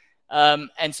preseason.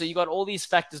 And so you got all these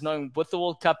factors knowing with the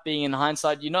World Cup being in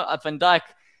hindsight, Van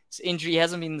Dijk's injury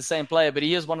hasn't been the same player, but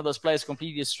he is one of those players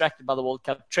completely distracted by the World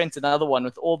Cup. Trent, another one,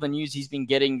 with all the news he's been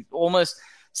getting, almost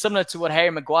similar to what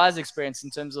Harry Maguire's experienced in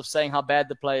terms of saying how bad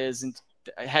the player is and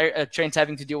Trent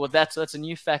having to deal with that. So that's a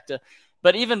new factor.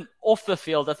 But even off the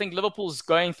field, I think Liverpool's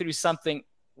going through something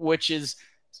which is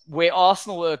where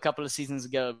Arsenal were a couple of seasons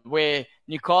ago, where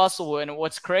Newcastle were. And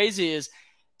what's crazy is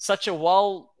such a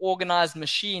well-organized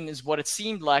machine is what it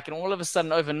seemed like. And all of a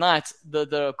sudden, overnight,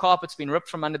 the carpet's been ripped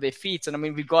from under their feet. And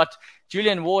we've got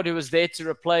Julian Ward, who was there to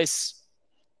replace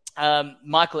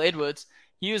Michael Edwards.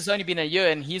 He has only been a year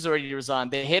and he's already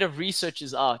resigned. The head of research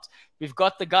is out. We've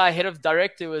got the guy, head of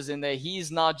director, who was in there.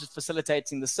 He's now just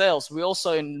facilitating the sales. We're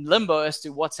also in limbo as to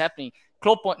what's happening.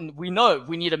 Klopp, we know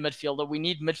we need a midfielder. We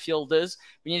need midfielders.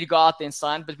 We need to go out there and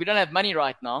sign, but we don't have money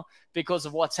right now because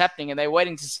of what's happening, and they're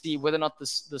waiting to see whether or not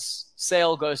this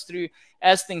sale goes through.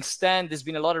 As things stand, there's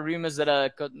been a lot of rumors that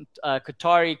a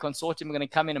Qatari consortium are going to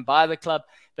come in and buy the club,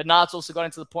 but now it's also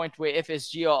gotten to the point where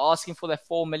FSG are asking for that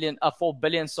 4 billion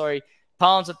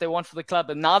pounds that they want for the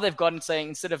club, and now they've gotten saying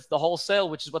instead of the wholesale,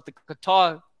 which is what the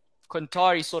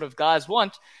Qatari sort of guys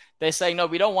want, they're saying, no,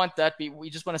 we don't want that.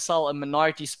 We just want to sell a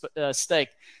minority stake.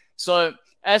 So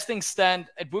as things stand,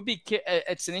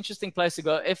 it's an interesting place to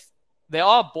go. If they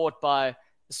are bought by a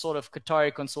sort of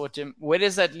Qatari consortium, where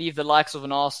does that leave the likes of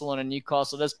an Arsenal and a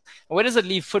Newcastle? Where does it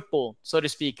leave football, so to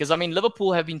speak? Because,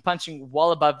 Liverpool have been punching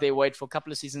well above their weight for a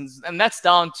couple of seasons, and that's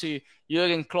down to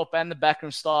Jurgen Klopp and the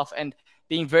backroom staff and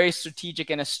being very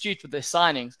strategic and astute with their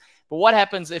signings. But what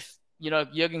happens if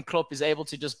Jurgen Klopp is able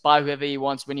to just buy whoever he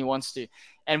wants when he wants to?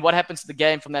 And what happens to the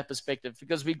game from that perspective?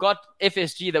 Because we got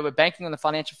FSG that were banking on the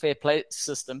financial fair play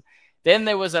system. Then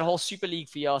there was that whole Super League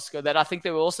fiasco that I think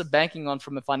they were also banking on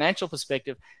from a financial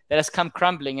perspective that has come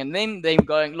crumbling. And then they're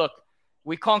going, look,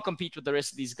 we can't compete with the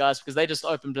rest of these guys because they just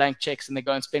open blank checks and they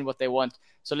go and spend what they want.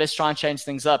 So let's try and change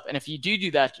things up. And if you do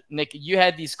that, Nick, you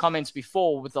had these comments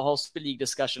before with the whole Super League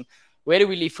discussion. Where do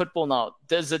we leave football now?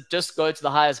 Does it just go to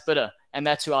the highest bidder? And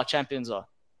that's who our champions are.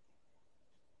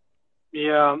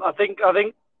 Yeah, I think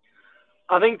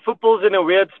football's in a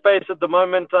weird space at the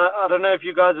moment. I don't know if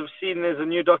you guys have seen, there's a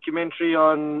new documentary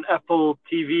on Apple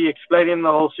TV explaining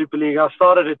the whole Super League. I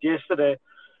started it yesterday.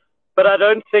 But I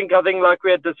think like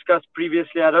we had discussed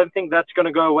previously, I don't think that's going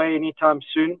to go away anytime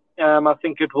soon. I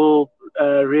think it will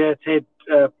rear its head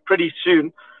pretty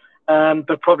soon,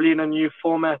 but probably in a new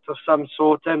format of some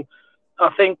sort. And I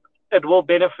think it will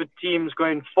benefit teams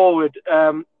going forward.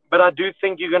 But I do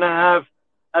think you're going to have,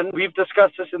 and we've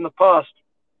discussed this in the past,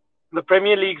 the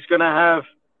Premier League's going to have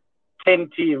 10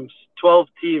 teams, 12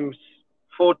 teams,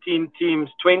 14 teams,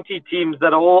 20 teams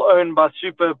that are all owned by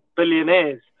super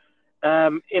billionaires.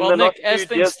 Nick, as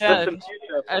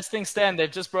things stand,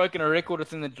 they've just broken a record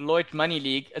within the Deloitte Money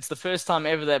League. It's the first time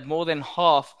ever that more than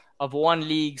half of one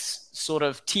league's sort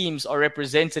of teams are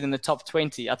represented in the top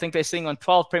 20. I think they're sitting on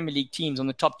 12 Premier League teams on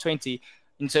the top 20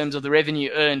 in terms of the revenue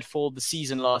earned for the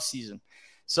season last season.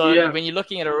 So when you're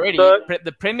looking at it already,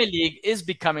 the Premier League is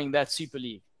becoming that Super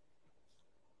League.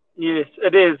 Yes,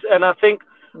 it is. And I think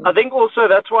also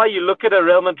that's why you look at a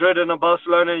Real Madrid and a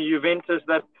Barcelona and Juventus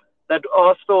that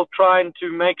are still trying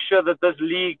to make sure that this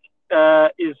league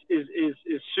is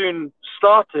soon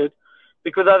started,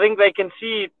 because I think they can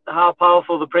see how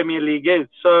powerful the Premier League is.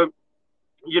 So,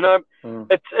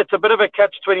 it's a bit of a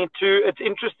catch-22. It's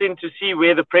interesting to see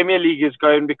where the Premier League is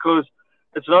going, because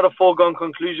it's not a foregone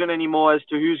conclusion anymore as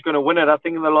to who's going to win it. I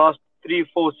think in the last 3 or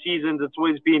 4 seasons, it's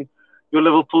always been your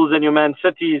Liverpools and your Man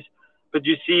Cities. But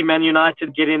you see Man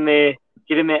United getting their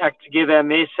act together, and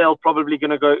their sale probably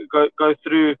going to go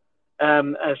through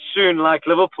as soon, like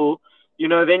Liverpool.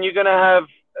 Then you're going to have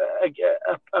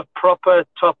a proper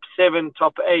top 7,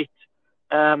 top 8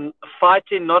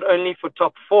 fighting not only for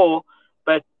top four,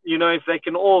 but if they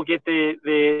can all get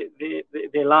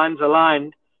their lines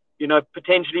aligned,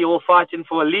 potentially all fighting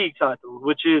for a league title,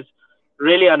 which is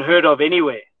really unheard of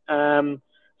anyway.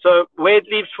 So where it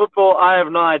leaves football, I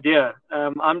have no idea.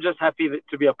 I'm just happy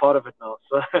to be a part of it now.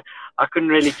 So I couldn't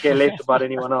really care less about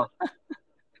anyone else.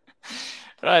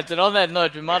 Right, and on that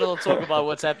note, we might as well talk about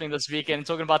what's happening this weekend,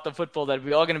 talking about the football that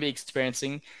we are going to be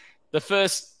experiencing. The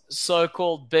first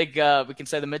so-called big, we can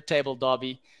say the mid-table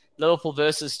derby, Liverpool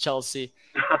versus Chelsea.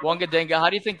 Wonga Denga,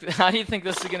 how do you think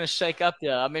this is going to shake up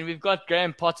here? I mean, we've got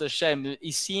Graham Potter, shame.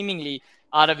 He's seemingly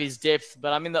out of his depth,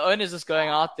 but I mean, the owner's just going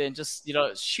out there and just,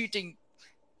 shooting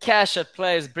cash at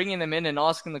players, bringing them in and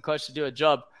asking the coach to do a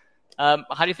job. How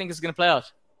do you think it's going to play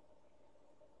out?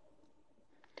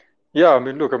 Yeah,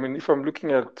 if I'm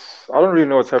looking at, I don't really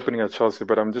know what's happening at Chelsea,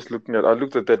 but I'm just I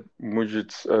looked at that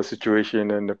Mudryk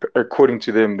situation, and according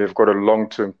to them, they've got a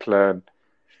long-term plan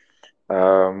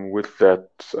with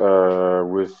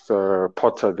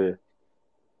Potter there.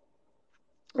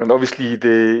 And obviously,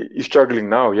 he's struggling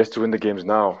now. He has to win the games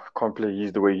now. Can't play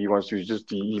the way he wants to.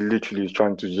 He literally is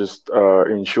trying to just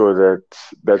ensure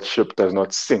that ship does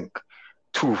not sink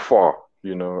too far,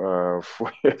 for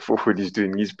what he's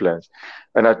doing, his plans.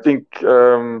 And I think,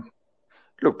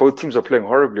 look, both teams are playing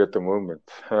horribly at the moment.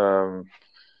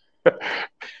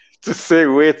 To say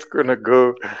where it's going to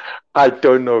go, I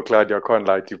don't know, Claudia, I can't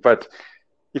lie to you. But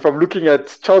if I'm looking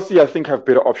at Chelsea, I think have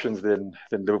better options than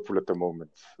Liverpool at the moment.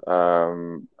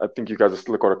 I think you guys have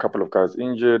still got a couple of guys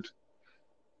injured.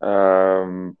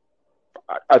 I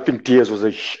think Diaz was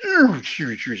a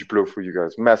huge blow for you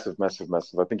guys. Massive. I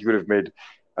think he would have made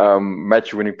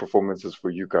match-winning performances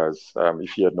for you guys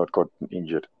if he had not gotten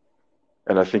injured.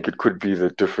 And I think it could be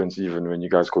the difference even when you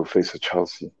guys go face a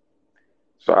Chelsea.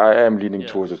 So I am leaning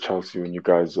towards a Chelsea when you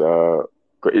guys,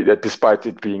 despite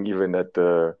it being even at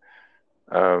the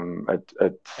at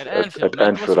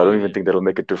Anfield. I don't even think that'll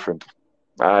make a difference.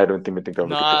 I don't think that'll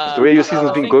make a difference. The way your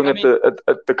season's been going at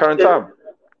the current time.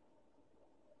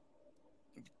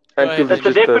 It's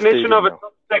a definition of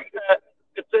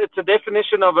it's a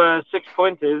definition of a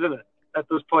 6-pointer, isn't it? At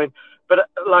this point, but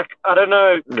I don't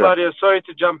know, Claudia. Sorry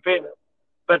to jump in,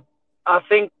 but I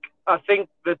think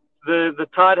that the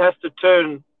tide has to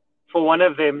turn for one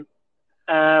of them,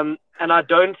 and I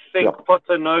don't think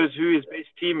Potter knows who his best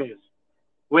team is.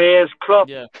 Whereas Klopp,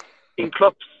 in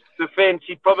Klopp's defense,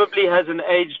 he probably has an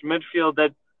aged midfield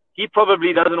that he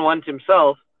probably doesn't want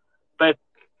himself, but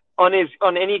on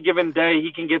any given day,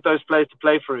 he can get those players to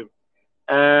play for him.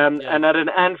 And at an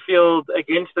Anfield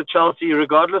against the Chelsea,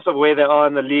 regardless of where they are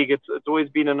in the league, it's always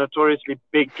been a notoriously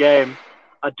big game.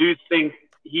 I do think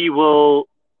he'll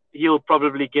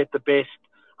probably get the best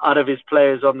out of his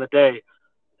players on the day.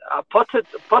 Potter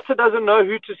doesn't know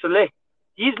who to select.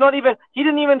 He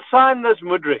didn't even sign this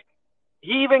Mudryk.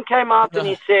 He even came out and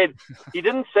he said, he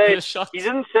didn't say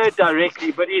it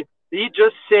directly, but he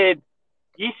just said,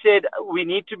 we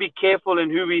need to be careful in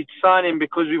who we sign him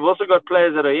because we've also got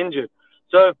players that are injured.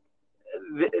 So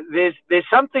there's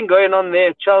something going on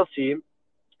there at Chelsea,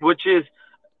 which is,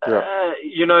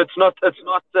 it's not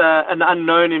an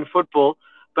unknown in football,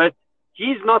 but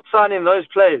he's not signing those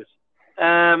players.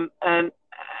 And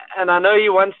I know he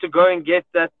wants to go and get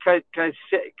that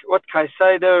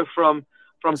Caicedo from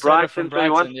Brighton, so he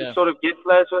wants to sort of get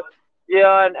players.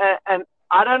 And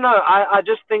I don't know. I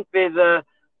just think there's a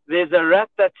rat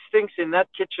that stinks in that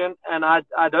kitchen, and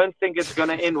I don't think it's going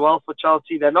to end well for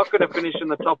Chelsea. They're not going to finish in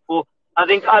the top four. I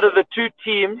think out of the two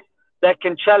teams that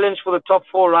can challenge for the top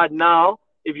four right now,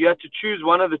 if you had to choose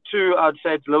one of the two, I'd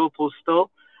say it's Liverpool still.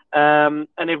 And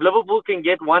if Liverpool can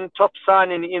get one top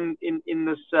signing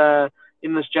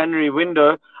in this January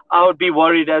window, I would be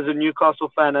worried as a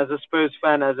Newcastle fan, as a Spurs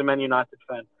fan, as a Man United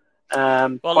fan.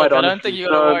 Well, look, I don't think you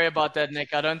got to worry about that,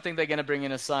 Nick. I don't think they're going to bring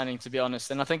in a signing, to be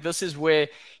honest. And I think this is where,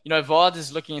 Vard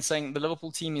is looking and saying the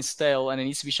Liverpool team is stale and it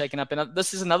needs to be shaken up. And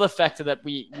this is another factor that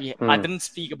I didn't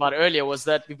speak about earlier, was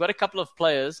that we've got a couple of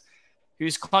players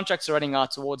whose contracts are running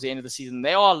out towards the end of the season.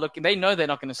 They know they're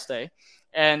not going to stay,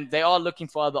 and they are looking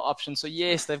for other options. So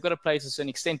yes, they've got to play to a certain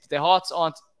extent, but their hearts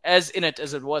aren't as in it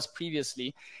as it was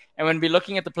previously. And when we're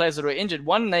looking at the players that were injured,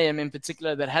 one name in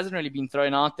particular that hasn't really been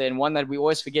thrown out there, and one that we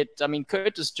always forget,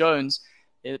 Curtis Jones,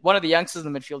 one of the youngsters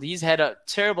in the midfield, he's had a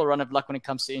terrible run of luck when it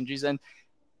comes to injuries. And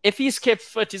if he's kept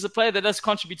fit, he's a player that does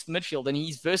contribute to the midfield, and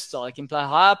he's versatile. He can play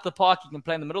high up the park, he can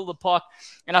play in the middle of the park.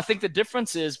 And I think the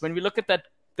difference is when we look at that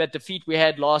defeat we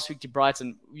had last week to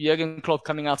Brighton, Jurgen Klopp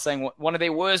coming out saying one of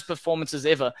their worst performances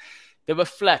ever. They were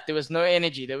flat. There was no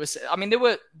energy. There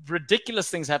were ridiculous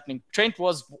things happening. Trent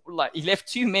was like, he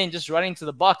left 2 men just running to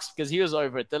the box because he was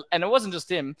over it. And it wasn't just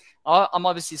him. I'm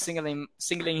obviously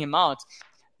singling him out.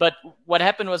 But what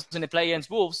happened was when they played against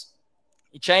Wolves,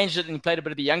 he changed it and he played a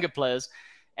bit of the younger players.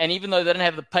 And even though they don't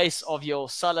have the pace of your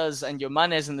Salahs and your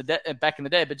Manes back in the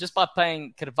day, but just by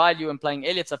playing Carvalho and playing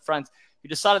Elliott up front, you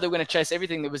decided they were going to chase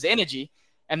everything. There was energy.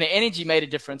 And the energy made a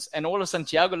difference. And all of a sudden,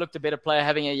 Thiago looked a better player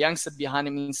having a youngster behind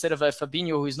him instead of a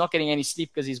Fabinho who's not getting any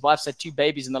sleep because his wife's had 2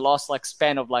 babies in the last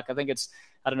span of I think it's,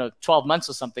 12 months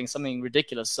or something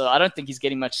ridiculous. So I don't think he's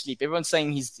getting much sleep. Everyone's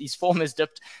saying his form has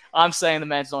dipped. I'm saying the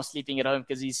man's not sleeping at home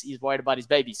because he's worried about his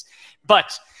babies.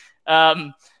 But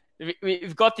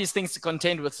we've got these things to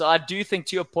contend with. So I do think,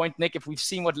 to your point, Nick, if we've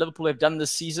seen what Liverpool have done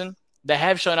this season, they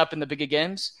have shown up in the bigger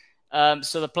games.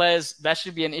 So the players, that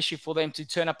should be an issue for them to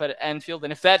turn up at Anfield.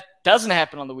 And if that doesn't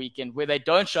happen on the weekend, where they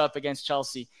don't show up against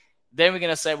Chelsea, then we're going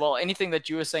to say, well, anything that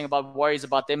you were saying about worries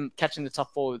about them catching the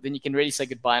top 4, then you can really say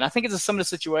goodbye. And I think it's a similar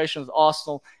situation with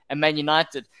Arsenal and Man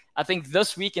United. I think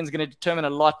this weekend is going to determine a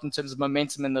lot in terms of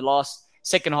momentum in the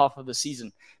second half of the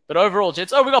season. But overall,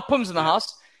 Jets, we got Pums in the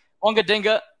house. Onga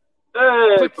Dinga,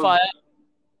 quick fire.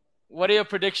 What are your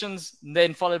predictions?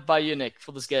 Then followed by you, Nick,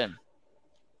 for this game.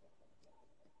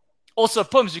 Also,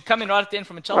 Pums, you come in right at the end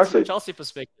from a Chelsea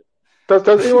perspective. Does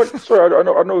anyone? Sorry, I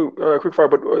know. Quick fire,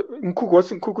 but Nkuku, what's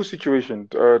Nkuku's situation?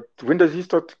 When does he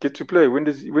get to play? When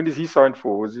does he sign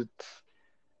for? Was it?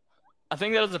 I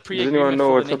think that was a pre-agreement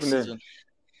for the next season.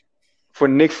 For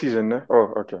next season, no?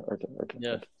 Oh, okay.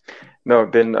 Yeah. Okay. No,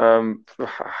 then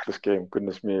this game,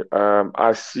 goodness me.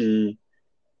 I say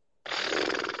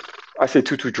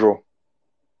 2-2 draw.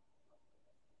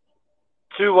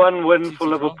 2-1 win for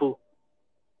Liverpool.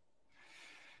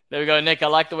 There we go, Nick. I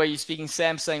like the way you're speaking.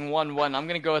 Sam saying 1-1. I'm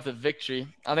going to go with a victory.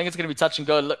 I think it's going to be touch and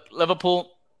go.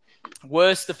 Liverpool,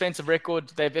 worst defensive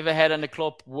record they've ever had under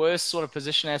Klopp. Worst sort of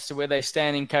position as to where they're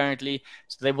standing currently.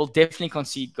 So they will definitely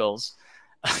concede goals.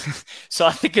 So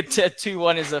I think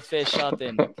 2-1 is a fair shot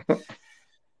then.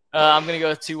 I'm going to go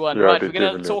with 2-1. Yeah, right, we're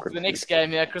going to talk the next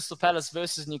game here. Crystal Palace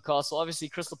versus Newcastle. Obviously,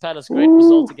 Crystal Palace, great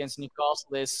result against Newcastle.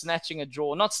 They're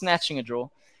not snatching a draw.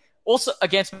 Also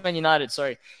against Man United,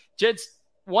 sorry. Jeds,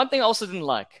 one thing I also didn't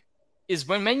like is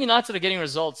when Man United are getting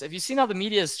results, have you seen how the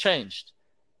media has changed?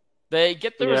 They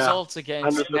get the results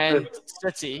against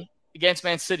 100%.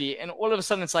 Man City, and all of a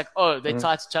sudden it's like, they're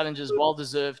tight challenges,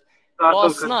 well-deserved.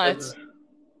 Last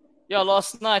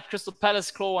night, Crystal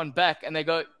Palace claw one back, and they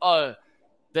go,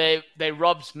 they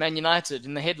robbed Man United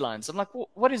in the headlines. I'm like,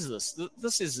 what is this?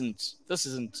 This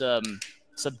isn't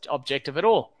objective at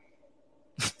all.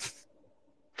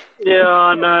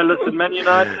 Yeah, no, listen, Man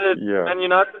United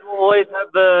will always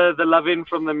have the love in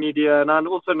from the media. And I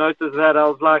also noticed that. I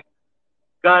was like,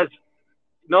 guys,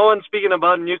 no one's speaking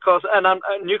about Newcastle. And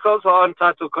Newcastle aren't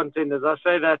title contenders. I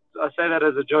say that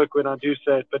as a joke when I do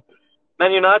say it. But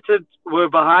Man United were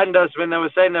behind us when they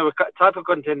were saying they were title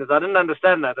contenders. I didn't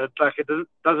understand that. It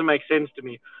doesn't make sense to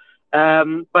me.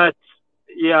 But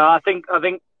yeah, I think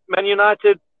Man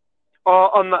United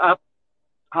are on the up.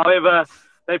 However,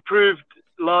 they proved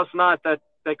last night that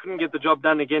they couldn't get the job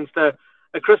done against a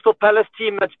Crystal Palace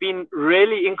team that's been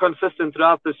really inconsistent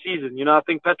throughout the season. You know, I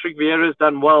think Patrick Vieira's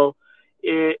done well,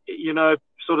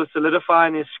 sort of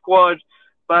solidifying his squad,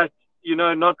 but,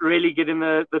 not really getting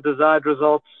the desired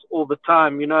results all the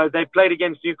time. You know, they played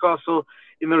against Newcastle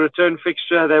in the return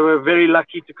fixture. They were very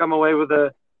lucky to come away with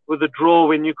a draw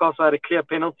when Newcastle had a clear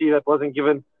penalty that wasn't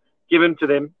given to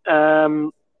them.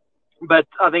 But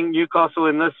I think Newcastle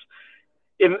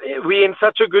we're in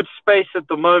such a good space at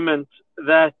the moment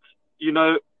that,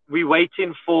 we're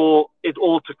waiting for it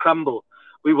all to crumble.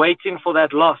 We're waiting for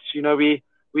that loss. We're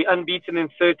unbeaten in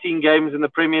 13 games in the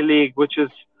Premier League, which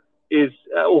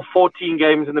or 14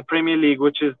 games in the Premier League,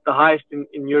 which is the highest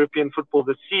in European football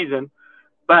this season.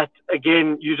 But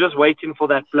again, you're just waiting for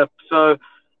that blip. So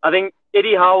I think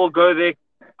Eddie Howe will go there,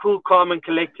 cool, calm, and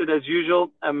collected as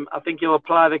usual. I think he'll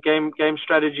apply the game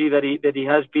strategy that he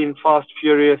has been, fast,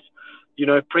 furious,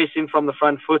 pressing from the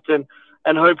front foot, and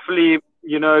hopefully,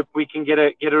 we can get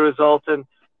a result and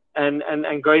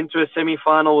go into a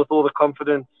semi-final with all the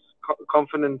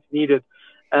confidence needed.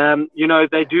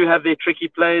 They do have their tricky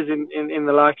players in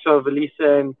the likes of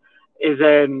Elisa and Eze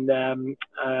and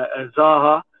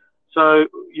Zaha. So,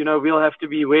 we'll have to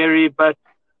be wary, but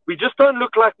we just don't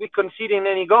look like we're conceding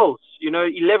any goals.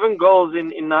 11 goals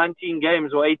in 19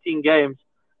 games or 18 games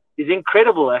is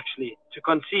incredible, actually, to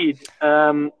concede.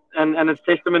 And it's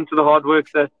testament to the hard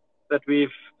work that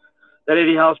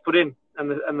Eddie Howe's put in.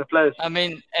 and the players. I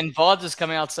mean, and Vards is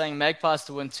coming out saying Magpies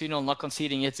to win 2-0, not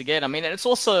conceding yet again. I mean, and it's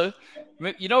also,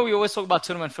 we always talk about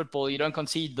tournament football. You don't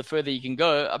concede the further you can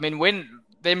go. I mean, when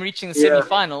them reaching the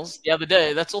semi-finals the other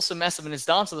day, that's also massive, and it's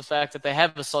down to the fact that they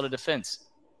have a solid defense.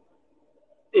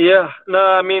 Yeah, no,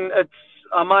 I mean,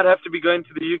 I might have to be going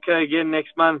to the UK again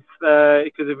next month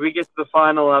because if we get to the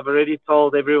final, I've already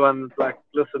told everyone, like,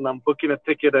 listen, I'm booking a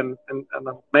ticket and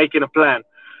I'm making a plan.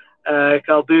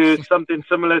 I'll do something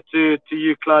similar to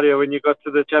you, Claudio, when you got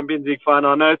to the Champions League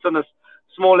final. I know it's on a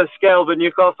smaller scale, but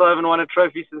Newcastle haven't won a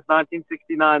trophy since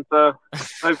 1969, so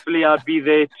hopefully I'd be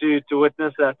there to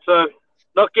witness that. So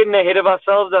not getting ahead of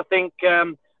ourselves. I think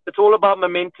it's all about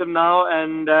momentum now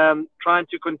and trying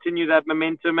to continue that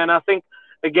momentum. And I think,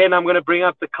 again, I'm going to bring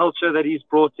up the culture that he's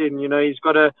brought in. You know, he's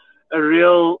got a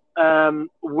real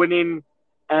winning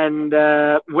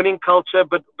culture,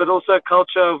 but also a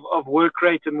culture of work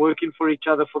rate and working for each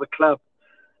other for the club.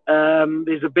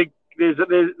 There's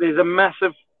a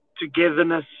massive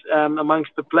togetherness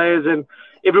amongst the players, and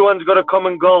everyone's got a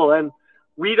common goal. And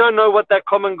we don't know what that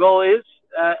common goal is.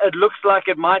 It looks like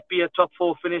it might be a top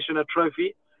 4 finish and a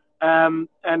trophy. And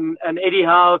Eddie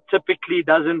Howe typically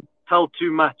doesn't tell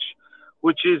too much,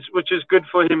 which is good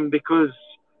for him because,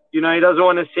 you know, he doesn't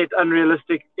want to set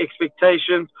unrealistic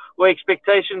expectations or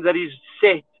expectations that he's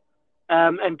set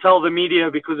and tell the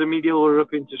media because the media will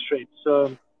rip into shreds.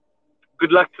 So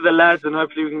good luck to the lads and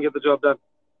hopefully we can get the job done.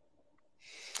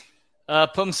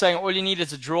 Pum saying all you need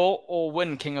is a draw or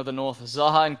win, King of the North.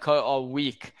 Zaha and Co are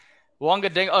weak. Wonga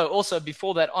Ding. Oh, also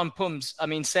before that on Pums, I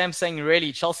mean, Sam saying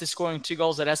really Chelsea scoring 2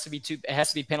 goals. It has to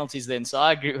be penalties then. So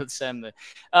I agree with Sam there.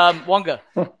 Wonga,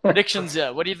 predictions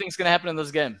here. What do you think is going to happen in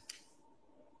this game?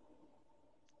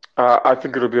 I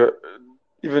think it'll be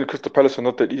even Crystal Palace are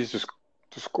not that easy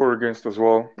to score against as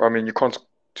well. I mean, you can't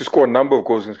to score a number of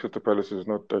goals against Crystal Palace is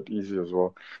not that easy as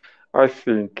well. I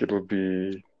think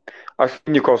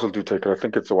Newcastle do take it. I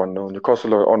think it's a 1-0.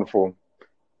 Newcastle are on form.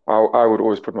 I would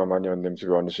always put my money on them, to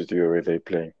be honest with you, the way they're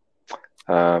playing.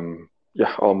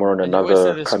 Almiron,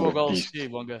 another kind of beast. Too,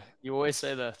 Wonga. You always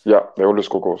say that. Yeah, they always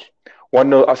score goals.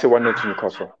 1-0. I say 1-0 to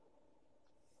Newcastle.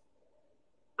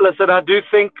 Listen, I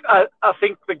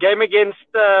think the game against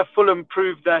Fulham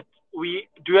proved that we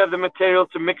do have the material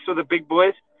to mix with the big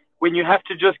boys. When you have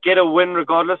to just get a win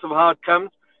regardless of how it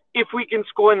comes. If we can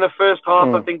score in the first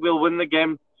half, I think we'll win the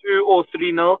game 2 or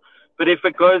 3-0. But if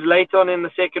it goes late on in the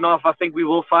second half, I think we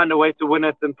will find a way to win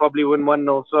it and probably win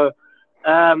 1-0. So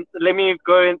let me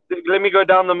go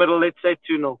down the middle. Let's say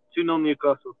 2-0. 2-0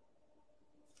 Newcastle.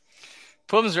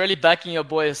 Pum's really backing your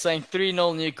boy, saying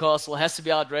 3-0 Newcastle. Has to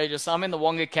be outrageous. I'm in the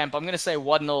Wonga camp. I'm going to say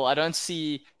 1-0. I don't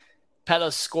see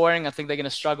Palace scoring. I think they're going to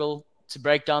struggle to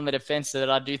break down the defense. That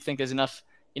I do think there's enough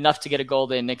to get a goal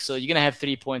there, Nick. So you're going to have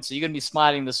 3 points. So you're going to be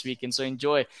smiling this weekend. So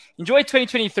enjoy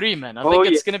 2023, man. I think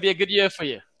it's going to be a good year for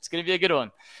you. It's going to be a good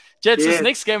one. Jets, this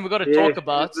next game we've got to talk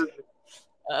about.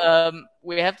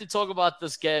 We have to talk about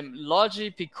this game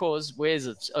largely because, where is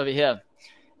it? Over here.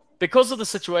 Because of the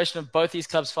situation of both these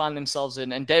clubs find themselves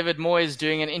in, and David Moyes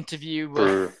doing an interview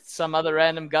with some other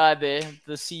random guy there,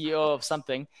 the CEO of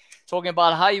something, talking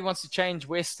about how he wants to change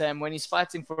West Ham when he's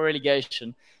fighting for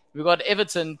relegation. We've got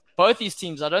Everton. Both these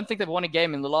teams, I don't think they've won a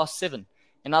game in the last 7.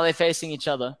 And now they're facing each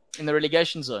other in the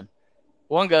relegation zone.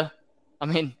 Wonga, I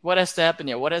mean, what has to happen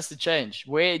here? What has to change?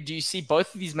 Where do you see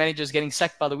both of these managers getting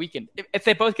sacked by the weekend if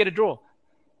they both get a draw?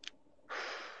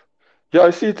 Yeah,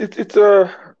 I see it.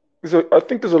 I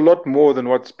think there's a lot more than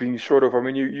what's being showed of. I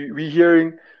mean, we're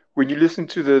hearing, when you listen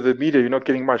to the media, you're not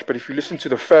getting much. But if you listen to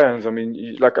the fans, I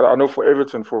mean, I know for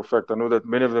Everton for a fact, I know that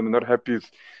many of them are not happy with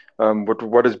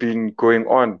what has been going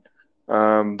on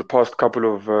the past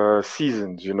couple of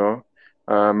seasons, you know.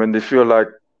 And they feel like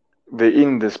they're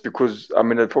in this because, I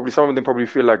mean, some of them probably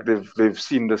feel like they've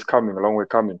seen this coming, a long way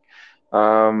coming.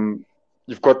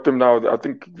 You've got them now. I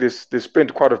think they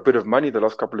spent quite a bit of money the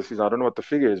last couple of seasons. I don't know what the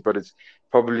figure is, but it's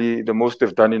probably the most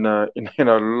they've done in a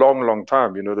long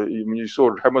time. You know, you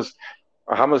saw James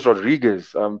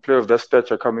Rodriguez, player of that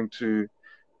stature, coming to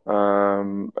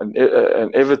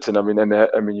an Everton. I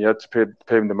mean, you had to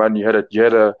pay him the money. You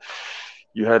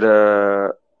had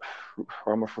a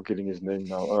why am I forgetting his name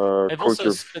now? They've had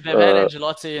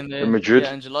Ancelotti in there. Madrid.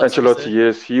 Yeah, Ancelotti,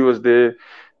 yes, he was there.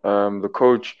 The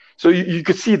coach. So you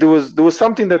could see there was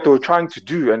something that they were trying to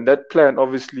do, and that plan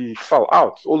obviously fell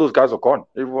out. All those guys are gone.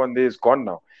 Everyone there is gone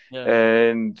now. Yeah.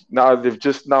 And now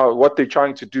what they're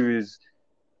trying to do is,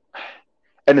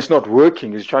 and it's not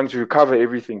working. It's trying to recover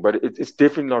everything, but it's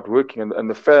definitely not working. And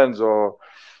the fans are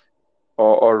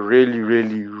really,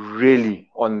 really, really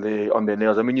on their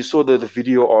nails. I mean, you saw the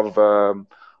video of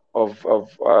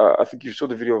I think you saw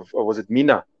the video of was it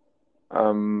Mina?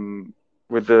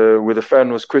 where the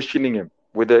fan was questioning him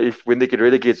whether if when they get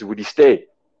relegated would he stay,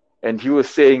 and he was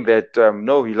saying that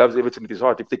no, he loves Everton with his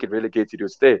heart. If they get relegated, he'll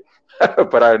stay.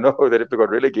 But I know that if they got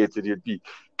relegated, he'd be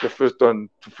the first one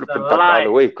to flip and duck the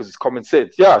other way because it's common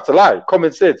sense. Yeah, it's a lie.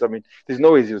 Common sense. I mean, there's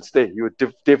no way he would stay. He would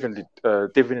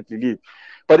definitely leave.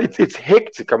 But it's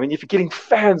hectic. I mean, if you're getting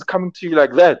fans coming to you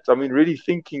like that, I mean, really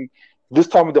thinking this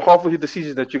time of the halfway through the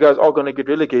season that you guys are going to get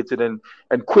relegated and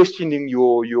questioning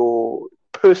your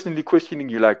personally questioning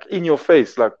you like in your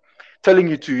face, like telling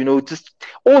you to, just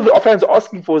all the fans are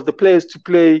asking for is the players to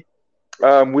play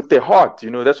with their heart.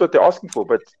 That's what they're asking for.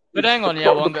 But hang on, the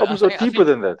problems are deeper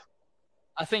than that.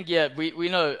 I think, we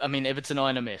know, I mean, Everton are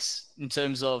in a mess in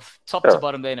terms of top to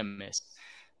bottom, they're in a mess.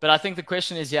 But I think the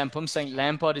question is, and Pum's saying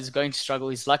Lampard is going to struggle.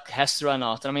 His luck has to run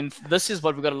out. I mean, this is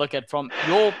what we've got to look at from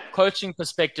your coaching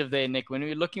perspective there, Nick. When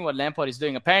we're looking at what Lampard is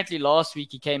doing, apparently last week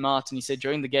he came out and he said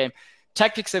during the game,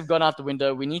 tactics have gone out the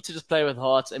window. We need to just play with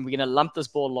heart, and we're going to lump this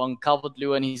ball long.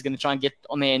 Calvert-Lewin, he's going to try and get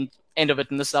on the end of it,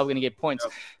 and this is how we're going to get points.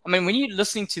 Yep. I mean, when you're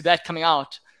listening to that coming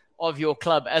out of your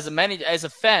club as a manager, as a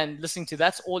fan, listening to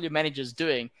that's all your manager's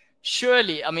doing.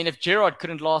 Surely, I mean, if Gerrard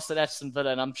couldn't last at Aston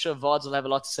Villa, and I'm sure Vards will have a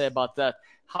lot to say about that,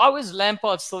 how is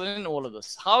Lampard still in all of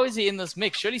this? How is he in this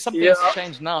mix? Surely something has to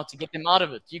change now to get them out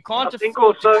of it. You can't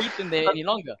afford to keep them there any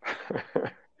longer.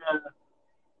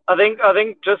 I think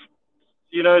just,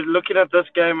 looking at this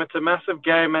game, it's a massive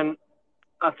game, and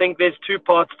I think there's two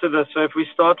parts to this. So if we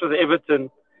start with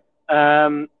Everton,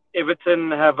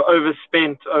 Everton have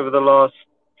overspent over the last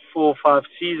 4 or 5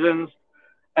 seasons.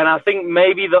 And I think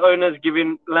maybe the owner's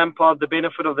giving Lampard the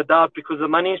benefit of the doubt because the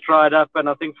money's dried up. And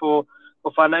I think for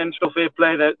financial fair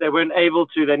play, they weren't able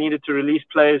to. They needed to release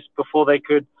players before they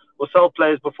could, or sell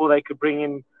players before they could bring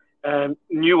in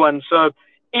new ones. So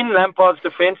in Lampard's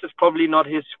defense, it's probably not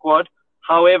his squad.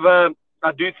 However,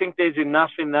 I do think there's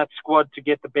enough in that squad to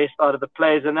get the best out of the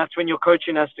players. And that's when your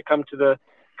coaching has to come to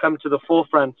the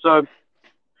forefront. So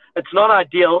it's not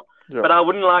ideal. Yeah. But I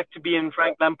wouldn't like to be in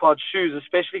Frank Lampard's shoes,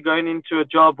 especially going into a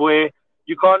job where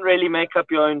you can't really make up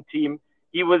your own team.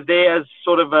 He was there as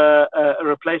sort of a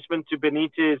replacement to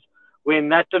Benitez when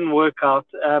that didn't work out.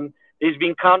 There's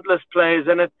been countless players,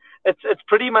 and it's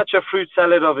pretty much a fruit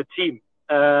salad of a team.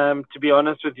 To be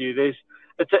honest with you,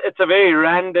 it's a very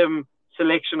random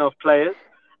selection of players,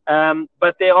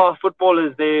 but there are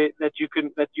footballers there that you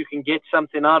can get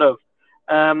something out of.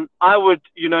 I would,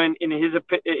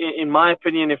 in my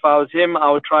opinion, if I was him,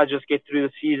 I would try just get through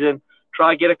the season,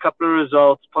 try get a couple of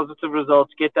results, positive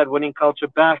results, get that winning culture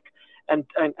back, and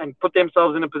put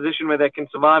themselves in a position where they can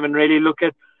survive and really look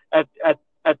at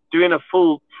doing a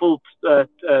full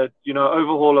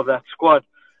overhaul of that squad.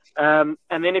 And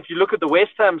then if you look at the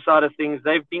West Ham side of things,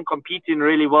 they've been competing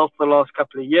really well for the last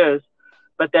couple of years,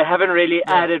 but they haven't really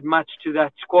added much to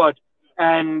that squad.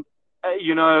 And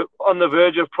on the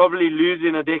verge of probably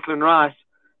losing a Declan Rice,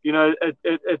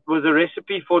 it was a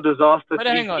recipe for disaster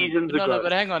 3 seasons ago. No,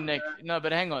 but hang on, Nick. No,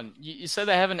 but hang on. You say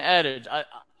they haven't added.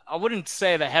 I wouldn't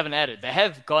say they haven't added. They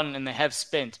have gone and they have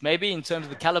spent. Maybe in terms of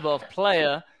the caliber of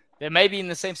player, they may be in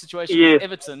the same situation with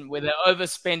Everton, where they're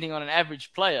overspending on an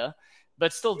average player,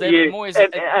 but still David Moyes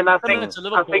and I think it's a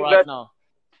Liverpool right now.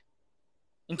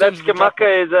 That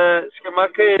Scamacca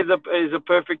is a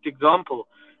perfect example.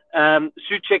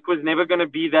 Souček was never going to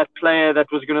be that player that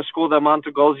was going to score the amount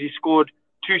of goals he scored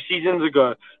 2 seasons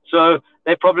ago. So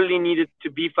they probably needed to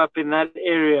beef up in that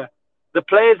area. The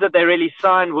players that they really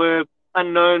signed were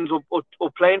unknowns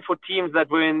or playing for teams that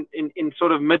were in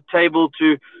sort of mid-table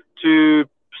to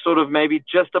sort of maybe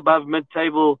just above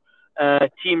mid-table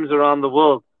teams around the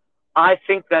world. I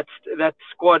think that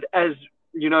squad, as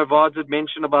Vards had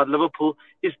mentioned about Liverpool,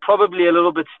 is probably a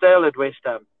little bit stale at West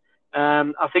Ham.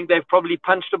 I think they've probably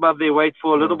punched above their weight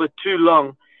for a little bit too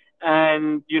long,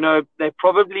 and they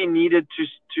probably needed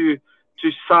to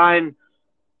sign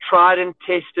tried and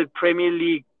tested Premier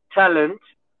League talent,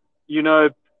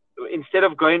 instead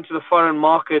of going to the foreign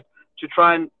market to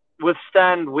try and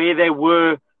withstand where they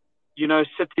were,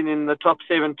 sitting in the top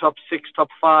 7, top 6, top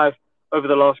 5 over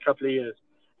the last couple of years.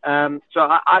 So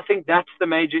I think that's the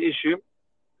major issue.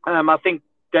 I think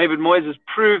David Moyes has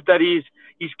proved that he's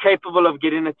capable of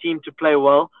getting a team to play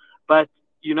well, but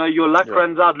your luck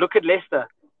runs out. Look at Leicester.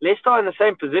 Leicester are in the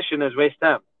same position as West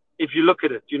Ham. If you look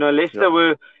at it, Leicester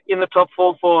were in the top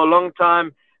 4 for a long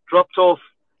time, dropped off,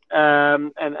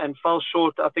 and fell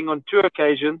short, I think, on 2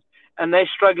 occasions, and they're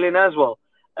struggling as well.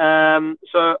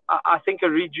 So I think a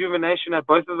rejuvenation at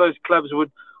both of those clubs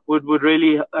would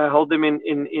really hold them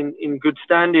in good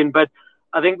standing. But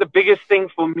I think the biggest thing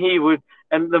for me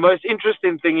and the most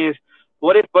interesting thing is,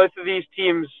 what if both of these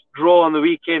teams draw on the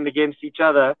weekend against each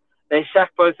other they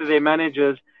sack both of their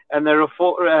managers and they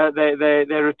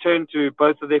return to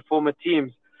both of their former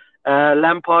teams.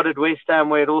 Lampard at West Ham,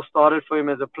 where it all started for him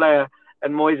as a player,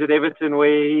 and Moyes at Everton,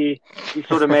 where he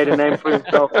sort of made a name for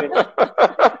himself. That'd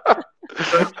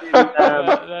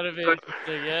be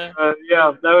interesting, yeah.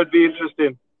 Yeah, that would be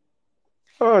interesting.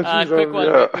 Oh, geez, quick one.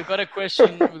 yeah. We've got a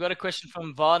question. We've got a question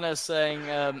from Varna saying,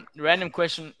 random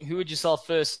question: who would you sell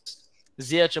first,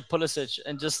 Ziyech or Pulisic?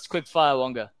 And just quick fire,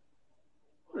 Wonga.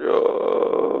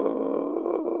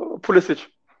 Pulisic.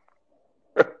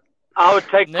 I would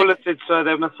take Nick? Pulisic, so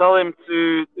they must sell him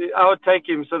to. I would take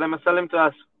him, so they must sell him to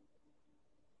us.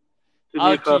 To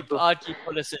I'd Newcastle. keep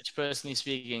Pulisic, personally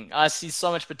speaking. I see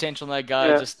so much potential in that guy,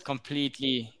 Yeah. just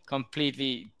completely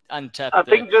untapped. I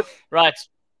think just right.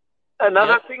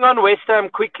 another thing on West Ham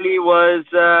quickly was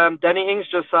Danny Ings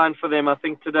just signed for them, I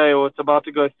think today, or it's about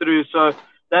to go through. So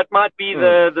that might be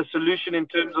the solution in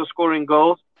terms of scoring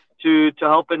goals to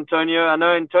help Antonio. I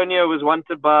know Antonio was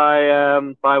wanted by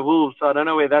Wolves, so I don't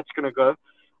know where that's going to go.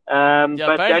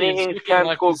 But Danny Ings can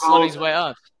score goals. On his way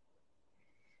out.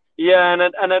 Yeah,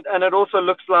 and it also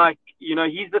looks like, you know,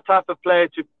 he's the type of player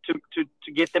to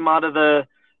get them out of the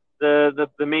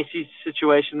messy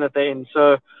situation that they're in.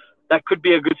 So that could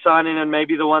be a good signing, and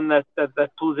maybe the one that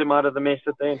pulls him out of the mess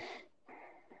that they're in.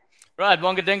 Right,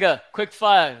 Wongadinga, quick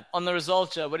fire on the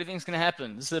result. What do you think is going to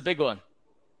happen? This is a big one.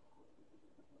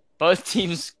 Both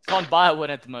teams can't buy a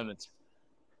win at the moment.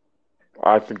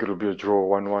 I think it'll be a draw,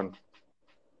 1-1.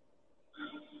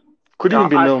 Could even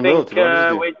be 0-0, to be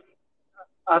honest with you.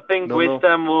 I think West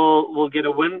Ham will get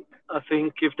a win. I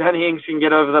think if Danny Ings can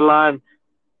get over the line,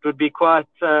 it would be quite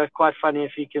funny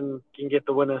if he can get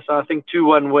the winner. So I think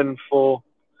 2-1 win for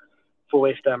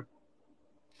West Ham.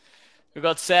 We've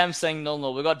got Sam saying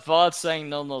 0-0. We've got Vard saying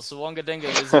 0-0. So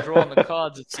Wongadinga, there's a draw on the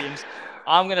cards, it seems.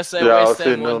 I'm going to say West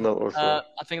Ham win. 0-0 also.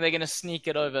 I think they're going to sneak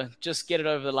it over. Just get it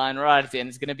over the line right at the end.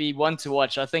 It's going to be one to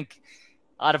watch. I think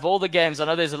out of all the games, I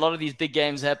know there's a lot of these big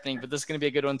games happening, but this is going to be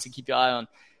a good one to keep your eye on.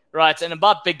 Right, and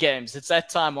about big games, it's that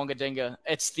time, Wongadinga.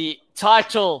 It's the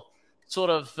title sort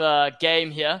of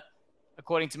game here,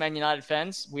 according to Man United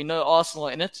fans. We know Arsenal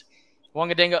are in it.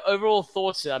 Wongadinga, overall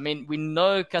thoughts here. I mean, we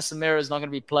know Casemiro is not going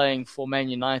to be playing for Man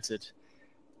United.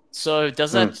 So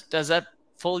does that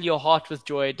fill your heart with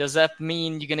joy? Does that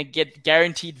mean you're going to get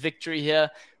guaranteed victory here,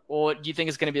 or do you think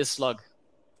it's going to be a slug?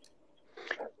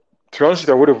 To be honest,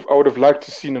 I would have liked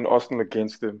to seen an Arsenal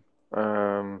against them.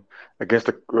 Against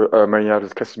the Man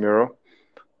United's Casemiro.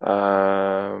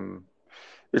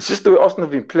 It's just the way Arsenal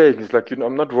have been playing. It's like,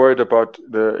 I'm not worried about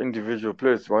the individual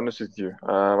players, to be honest with you.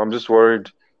 I'm just worried,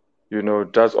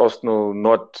 does Arsenal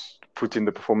not put in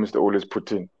the performance they always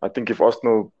put in? I think if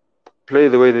Arsenal play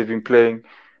the way they've been playing,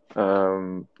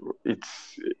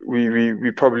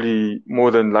 we probably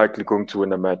more than likely going to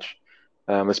win a match.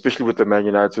 Especially with the Man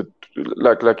United,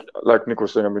 like Nick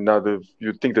was saying, I mean, now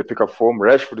you'd think they pick up form.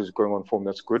 Rashford is going on form,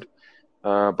 that's good.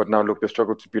 But now, look, they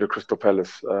struggle to beat a Crystal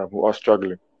Palace, who are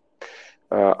struggling.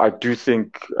 I do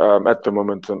think at the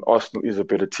moment, Arsenal is a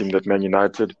better team than Man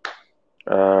United.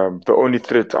 The only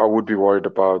threat I would be worried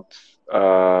about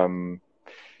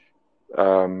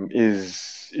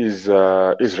is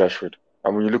Rashford.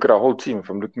 And when you look at our whole team, if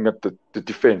I'm looking at the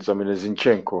defense, I mean, there's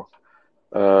Zinchenko,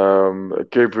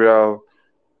 Gabriel,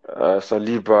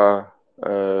 Saliba,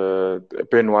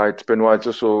 Ben White. Ben White's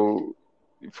also,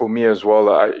 for me as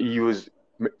well, he was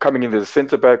coming in as a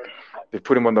centre-back. They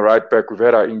put him on the right back. We've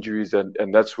had our injuries,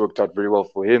 and that's worked out very well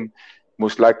for him.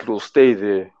 Most likely will stay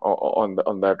there on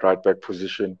that right back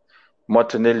position.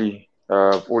 Martinelli,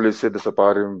 I've always said this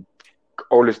about him. I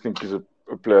always think he's a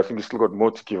player. I think he's still got more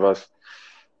to give us.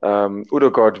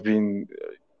 Odegaard been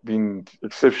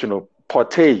exceptional.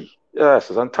 Partey, yes,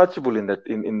 is untouchable in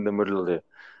the middle there.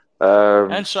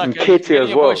 And Shaka, Nketiah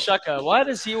as well. Shaka. Why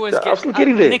does he always Yeah, get? I'm still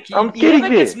getting there. Nick, I'm getting there.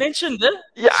 Gets mentioned,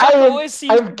 Yeah,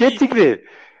 I'm getting there.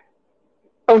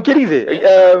 I'm getting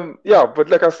there. Yeah. But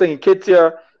like I was saying,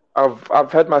 Nketiah,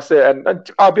 I've had my say, and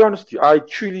I'll be honest with you, I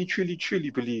truly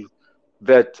believe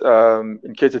that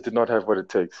Nketiah did not have what it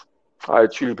takes. I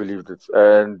truly believed it,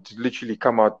 and to literally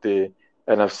come out there,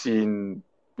 and I've seen,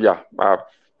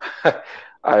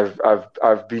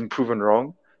 I've been proven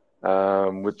wrong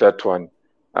with that one.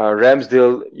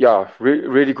 Ramsdale,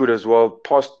 really good as well.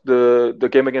 Past the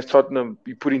game against Tottenham,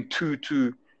 he put in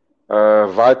two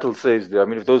vital saves there. I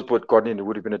mean, if those both got in, it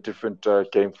would have been a different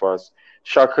game for us.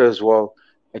 Xhaka as well,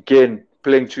 again,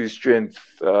 playing to his strength.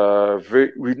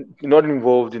 We're not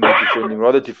involved in the defending,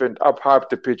 rather defend up high up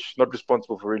the pitch, not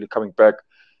responsible for really coming back.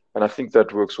 And I think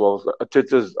that works well.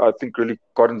 Arteta's, I think, really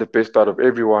gotten the best out of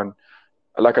everyone.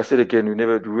 like I said again, we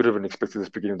would have expected this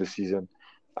beginning of the season.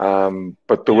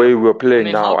 But the Yeah. way we're playing I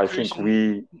mean, now, how I think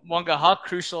crucial, Wonga, how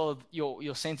crucial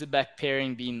your centre back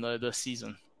pairing been though this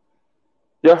season?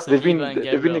 yeah, Saliba and they've been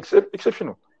Gabriel.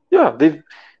 exceptional. Yeah,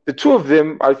 the two of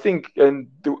them, I think, and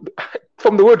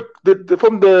from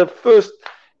from the first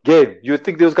game, you would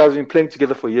think those guys have been playing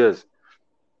together for years.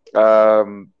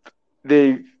 Um,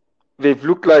 they they've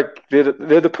looked like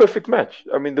they're the perfect match.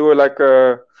 I mean, they were like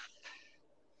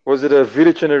was it a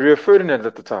Vidic and a Rio Ferdinand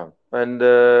at the time, and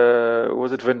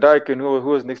was it Van Dijk and who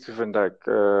was next to Van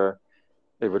Dijk?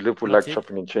 They were Liverpool like Matip.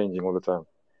 chopping and changing all the time.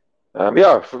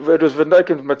 Yeah, it was Van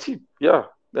Dijk and Matip. Yeah,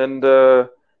 and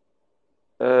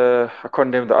I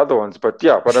can't name the other ones, but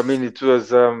yeah, but I mean it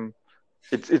was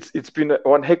it's been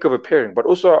one heck of a pairing, but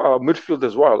also our midfield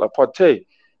as well. Partey,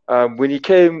 when he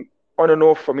came on and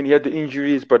off, I mean he had the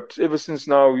injuries, but ever since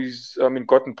now he's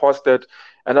gotten past that,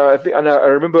 and I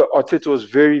remember Arteta was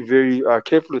very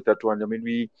careful with that one. I mean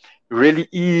we really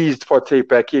eased Partey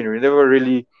back in. We never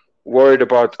really worried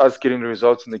about us getting the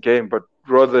results in the game, but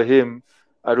rather him.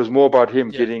 It was more about him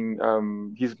getting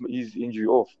his injury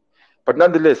off. But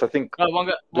nonetheless, I think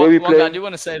Wonga, the way we're Wonga, I playing. do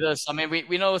want to say this. I mean,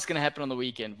 we know what's going to happen on the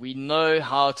weekend. We know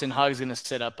how Ten Hag is going to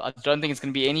set up. I don't think it's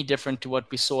going to be any different to what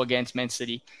we saw against Man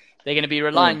City. They're going to be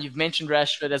relying. You've mentioned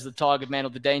Rashford as the target man or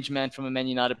the danger man from a Man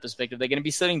United perspective. They're going to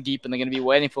be sitting deep and they're going to be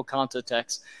waiting for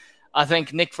counterattacks. I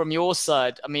think, Nick, from your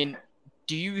side, I mean,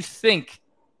 do you think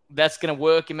that's going to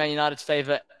work in Man United's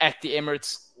favor at the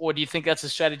Emirates, or do you think that's a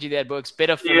strategy that works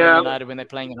better for Man United when they're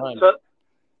playing at home?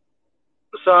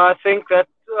 So I think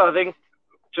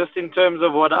just in terms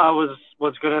of what I was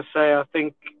going to say, I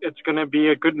think it's going to be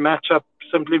a good matchup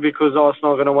simply because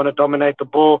Arsenal are going to want to dominate the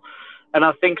ball. And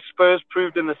I think Spurs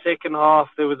proved in the second half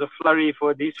there was a flurry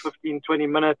for at least 15, 20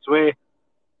 minutes where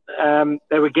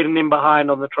they were getting in behind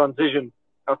on the transition.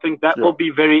 I think that will be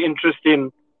very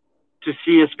interesting to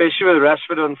see, especially with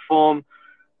Rashford on form,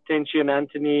 Tenchi and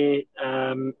Anthony,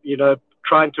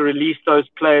 trying to release those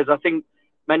players. I think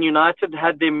Man United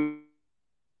had them.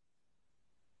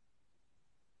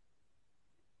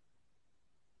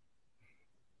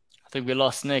 I think we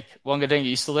lost Nick. Wonga Dengue,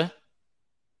 you still there?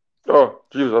 Oh,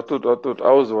 jeez, I thought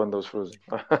I was the one that was frozen.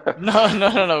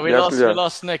 No. We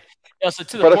lost Nick. Yeah, so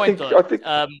to the but point, I think,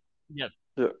 yeah,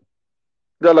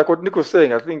 like what Nick was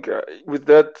saying. I think with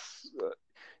that,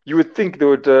 you would think there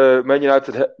would Man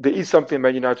United. There is something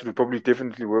Man United would probably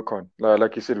definitely work on.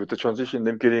 Like you said, with the transition,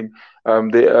 them getting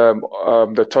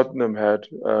the Tottenham had,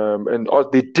 and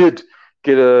they did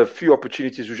get a few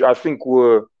opportunities, which I think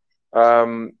were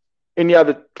any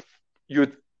other. You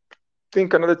would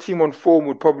think another team on form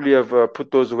would probably have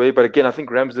put those away. But again, I think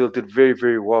Ramsdale did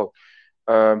very well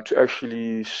to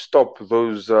actually stop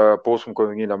those balls from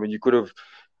going in. I mean, you could have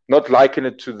not likened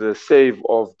it to the save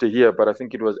of De Gea, but I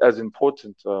think it was as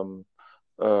important,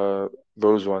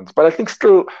 those ones. But I think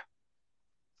still,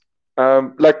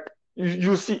 like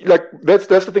you see, like that's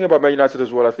the thing about Man United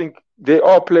as well. I think they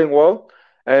are playing well,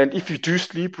 and if you do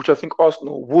sleep, which I think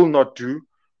Arsenal will not do,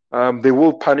 they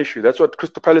will punish you. That's what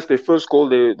Crystal Palace, their first goal,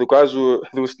 the guys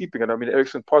they were sleeping, and I mean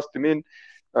Eriksen passed them in.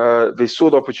 They saw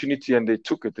the opportunity and they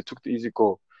took it. They took the easy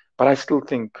goal. But I still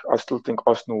think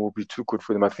Arsenal will be too good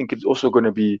for them. I think it's also going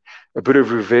to be a bit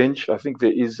of revenge. I think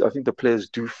the players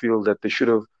do feel that they should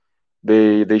have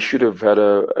had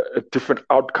a different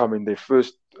outcome in their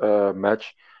first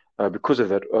match because of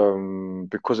that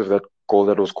goal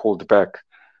that was called back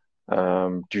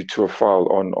due to a foul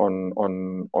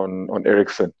on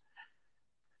Eriksen.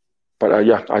 But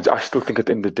yeah, I still think at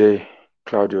the end of the day,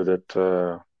 Claudio, that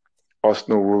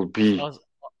Arsenal will be the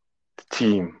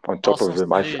team on top of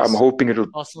them. I'm hoping it'll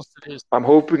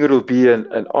be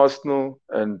an Arsenal,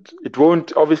 and it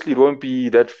won't be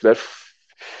that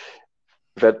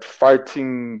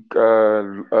fighting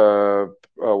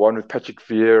one with Patrick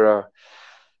Vieira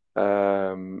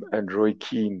and Roy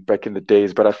Keane back in the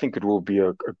days. But I think it will be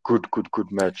a good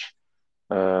match.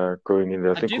 Going in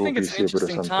there, I do think it's an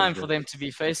interesting time for them to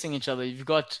be facing each other. You've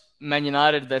got Man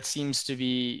United that seems to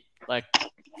be like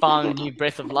found a new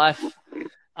breath of life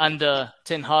under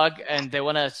Ten Hag, and they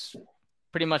want to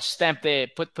pretty much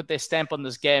put their stamp on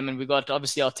this game. And we got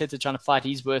obviously Arteta trying to fight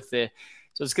his worth there,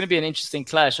 so it's going to be an interesting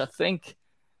clash. I think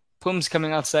Pum's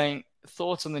coming out saying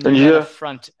thoughts on the new man up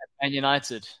front at Man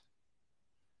United.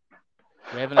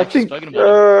 We haven't actually spoken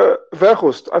about it.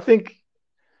 Weghorst. I think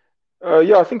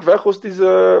Weghorst is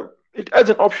it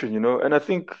adds an option, and I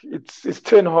think it's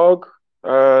Ten Hag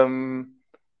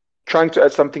trying to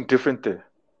add something different there.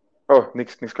 Oh,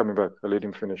 Nick's coming back. I'll let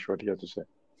him finish what he had to say.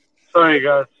 Sorry,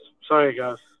 guys.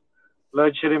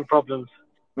 Load shedding problems.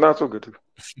 No, it's all good.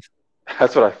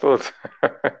 That's what I thought.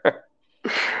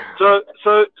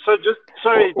 Just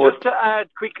sorry, just to add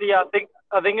quickly, I think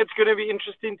it's going to be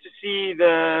interesting to see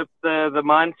the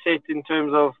mindset in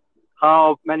terms of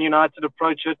how Man United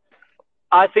approach it.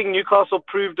 I think Newcastle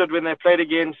proved it when they played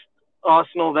against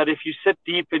Arsenal that if you sit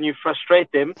deep and you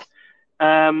frustrate them,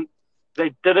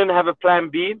 they didn't have a plan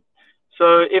B.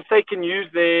 So if they can use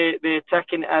their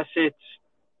attacking assets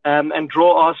and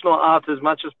draw Arsenal out as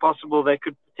much as possible, they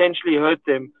could potentially hurt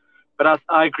them. But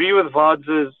I agree with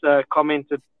Vards' comment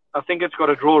that I think it's got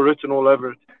a draw written all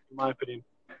over it, in my opinion.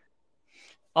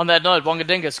 On that note,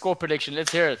 Wangadinga, score prediction.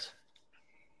 Let's hear it.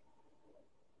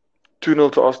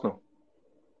 2-0 to Arsenal.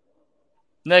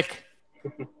 Nick.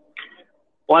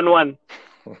 1-1.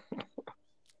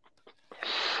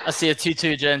 I see a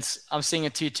 2-2, gents. I'm seeing a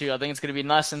 2-2. I think it's going to be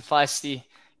nice and feisty.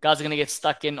 Guys are going to get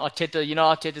stuck in.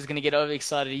 Arteta's going to get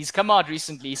overexcited. He's come out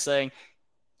recently saying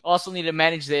Arsenal need to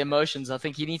manage their emotions. I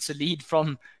think he needs to lead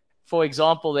from, for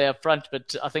example, there up front,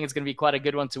 but I think it's going to be quite a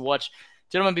good one to watch.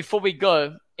 Gentlemen, before we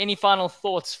go, any final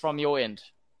thoughts from your end?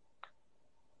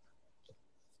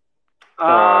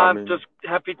 I'm just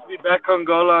happy to be back on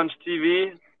Goal Lounge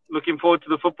TV. Looking forward to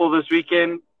the football this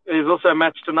weekend. There's also a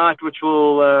match tonight, which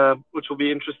will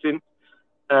be interesting.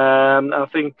 I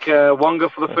think Wonga,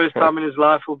 for the first time in his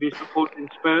life, will be supporting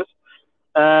Spurs.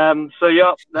 So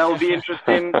yeah, that will be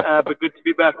interesting. But good to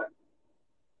be back.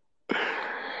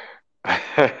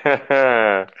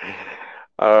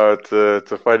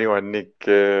 It's a funny one, Nick.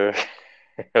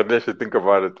 I didn't should think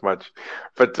about it much.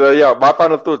 But yeah, my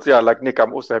final thoughts, like Nick,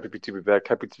 I'm also happy to be back,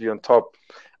 happy to be on top.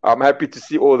 I'm happy to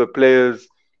see all the players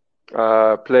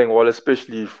playing well,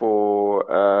 especially for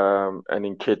an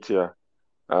Nketiah.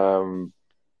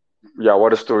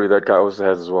 What a story that guy also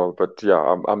has as well. But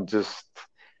yeah,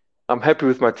 I'm happy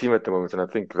with my team at the moment, and I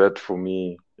think that for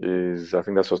me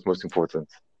that's what's most important.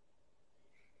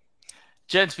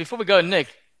 Gents, before we go,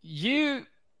 Nick, you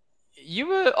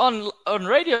were on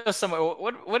radio somewhere.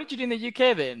 What did you do in the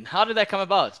UK then? How did that come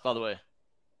about, by the way?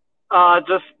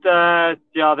 The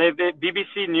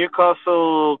BBC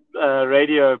Newcastle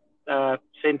radio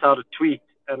sent out a tweet,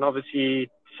 and obviously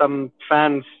some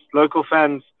fans, local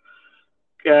fans,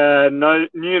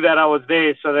 knew that I was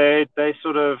there, so they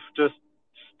sort of just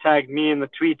tagged me in the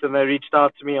tweet, and they reached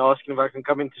out to me asking if I can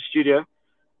come into studio.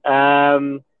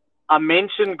 I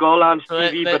mentioned Goal Lounge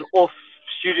TV, but off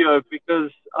studio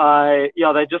because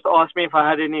they just asked me if I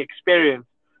had any experience,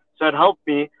 so it helped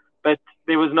me. But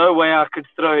there was no way I could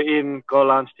throw in Goal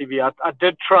Lounge TV. I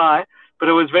did try, but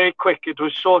it was very quick. It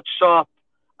was short, sharp.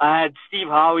 I had Steve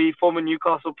Howie, former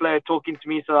Newcastle player, talking to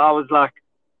me, so I was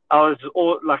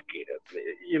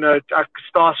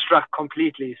starstruck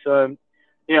completely. So,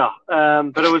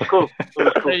 but it was cool.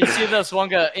 So you see this,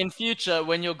 Wonga, in future,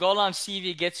 when your Goal Lounge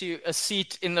TV gets you a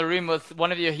seat in the room with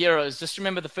one of your heroes, just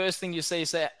remember the first thing you say,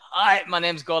 hi, my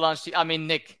name's Goal Lounge TV. I mean,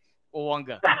 Nick or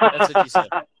Wonga. That's what you say.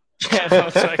 Yeah,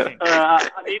 I'm joking. I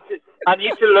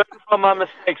need to learn from my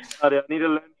mistakes, buddy. I need to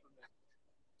learn from them.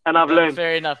 And I've learned.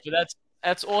 Fair enough. But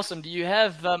that's awesome. Do you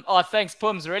have... thanks,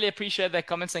 Pums. Really appreciate that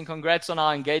comments and congrats on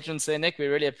our engagements there, Nick. We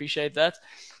really appreciate that.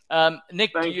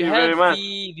 Nick, Thank do you have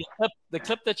the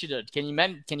clip that you did? Can you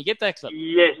get that clip?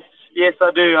 Yes,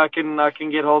 I do. I can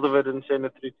get hold of it and send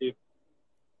it through to you.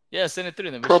 Yeah, send it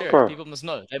through them. We'll share it. People must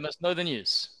know. They must know the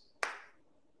news.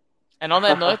 And on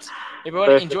that note,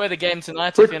 everyone enjoy the game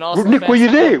tonight. If you're an Arsenal Nick, fan, were you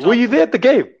there? Were you there at the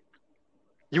game?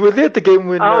 You were there at the game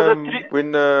when Arsenal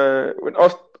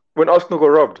got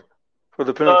robbed for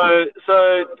the penalty.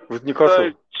 So with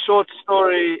Newcastle. Long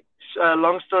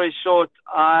story short,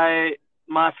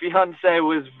 my fiance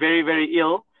was very, very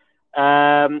ill,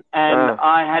 and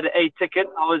I had a ticket.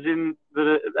 I was in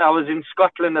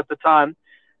Scotland at the time.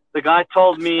 The guy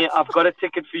told me, "I've got a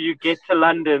ticket for you. Get to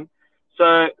London."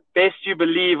 So best you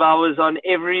believe, I was on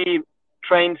every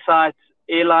train site,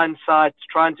 airline site,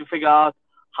 trying to figure out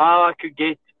how I could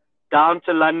get down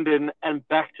to London and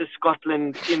back to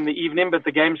Scotland in the evening. But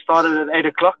the game started at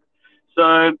 8:00,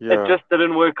 so it just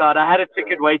didn't work out. I had a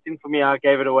ticket waiting for me. I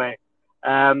gave it away.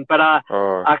 But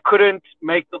I couldn't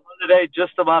make the holiday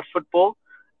just about football.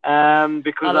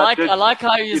 Because I like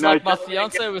how he's like, my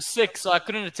fiance was sick, so I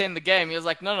couldn't attend the game. He was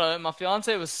like, no, my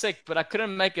fiance was sick, but I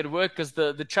couldn't make it work because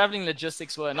the traveling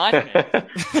logistics were a nightmare.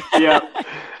 Yeah,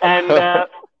 and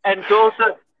to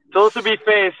also be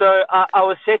fair, so I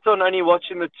was set on only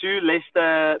watching the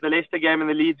Leicester game and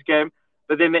the Leeds game,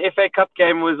 but then the FA Cup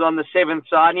game was on the 7th,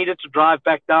 so I needed to drive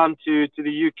back down to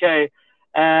the UK,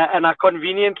 and I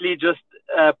conveniently just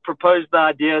proposed the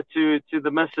idea to the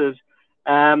missus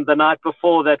the night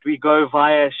before that we go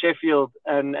via Sheffield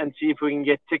and see if we can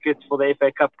get tickets for the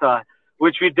FA Cup tie,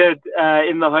 which we did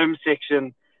in the home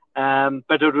section.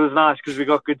 But it was nice because we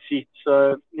got good seats.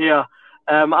 So yeah,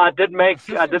 I did make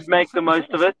the most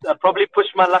of it. I probably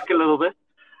pushed my luck a little bit,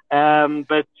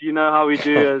 but you know how we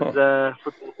do as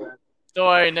football fans. Don't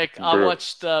worry, Nick. I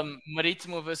watched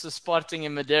Maritimo versus Sporting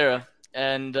in Madeira,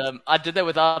 and I did that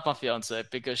without my fiance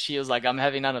because she was like, "I'm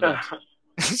having none of that."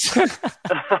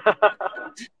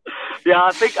 Yeah,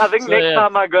 I think next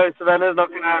time I go, Savannah's not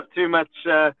going to have too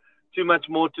much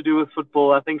more to do with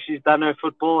football. I think she's done her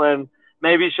football, and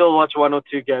maybe she'll watch 1 or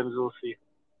 2 games. We'll see.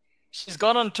 She's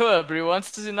gone on tour, bro.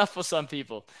 Once is enough for some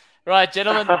people. Right,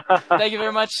 gentlemen. Thank you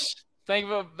very much. Thank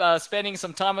you for spending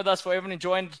some time with us. For everyone who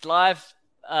joined live,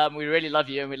 we really love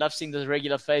you, and we love seeing those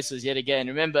regular faces yet again.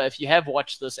 Remember, if you have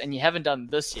watched this and you haven't done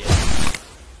this yet,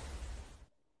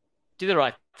 do the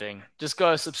right thing. Just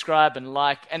go subscribe and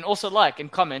like, and also like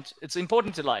and comment. It's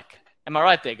important to like. Am I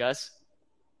right there, guys?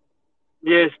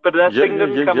 Yes, but that thing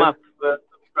didn't come up. The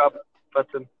subscribe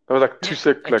button. That was like 2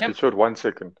 seconds. Like it showed 1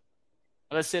 second.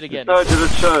 Let's see it again. No, did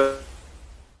it show?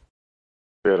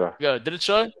 Better. Go. Did it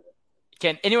show?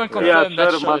 Can anyone confirm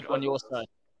that showed on your side?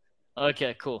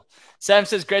 Okay, cool. Sam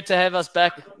says, great to have us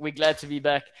back. We're glad to be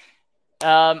back.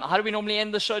 How do we normally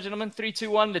end the show, gentlemen? 3,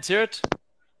 2, 1. Let's hear it.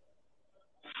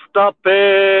 Stop it!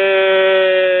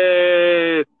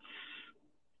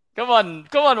 Come on,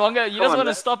 Wonga. He doesn't want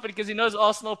to stop it because he knows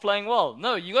Arsenal playing well.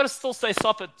 No, you got to still say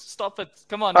stop it. Stop it.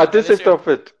 Come on. I did say stop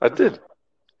it. I did.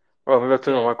 Well, maybe I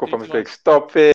turned my mic off. I'm like, stop it.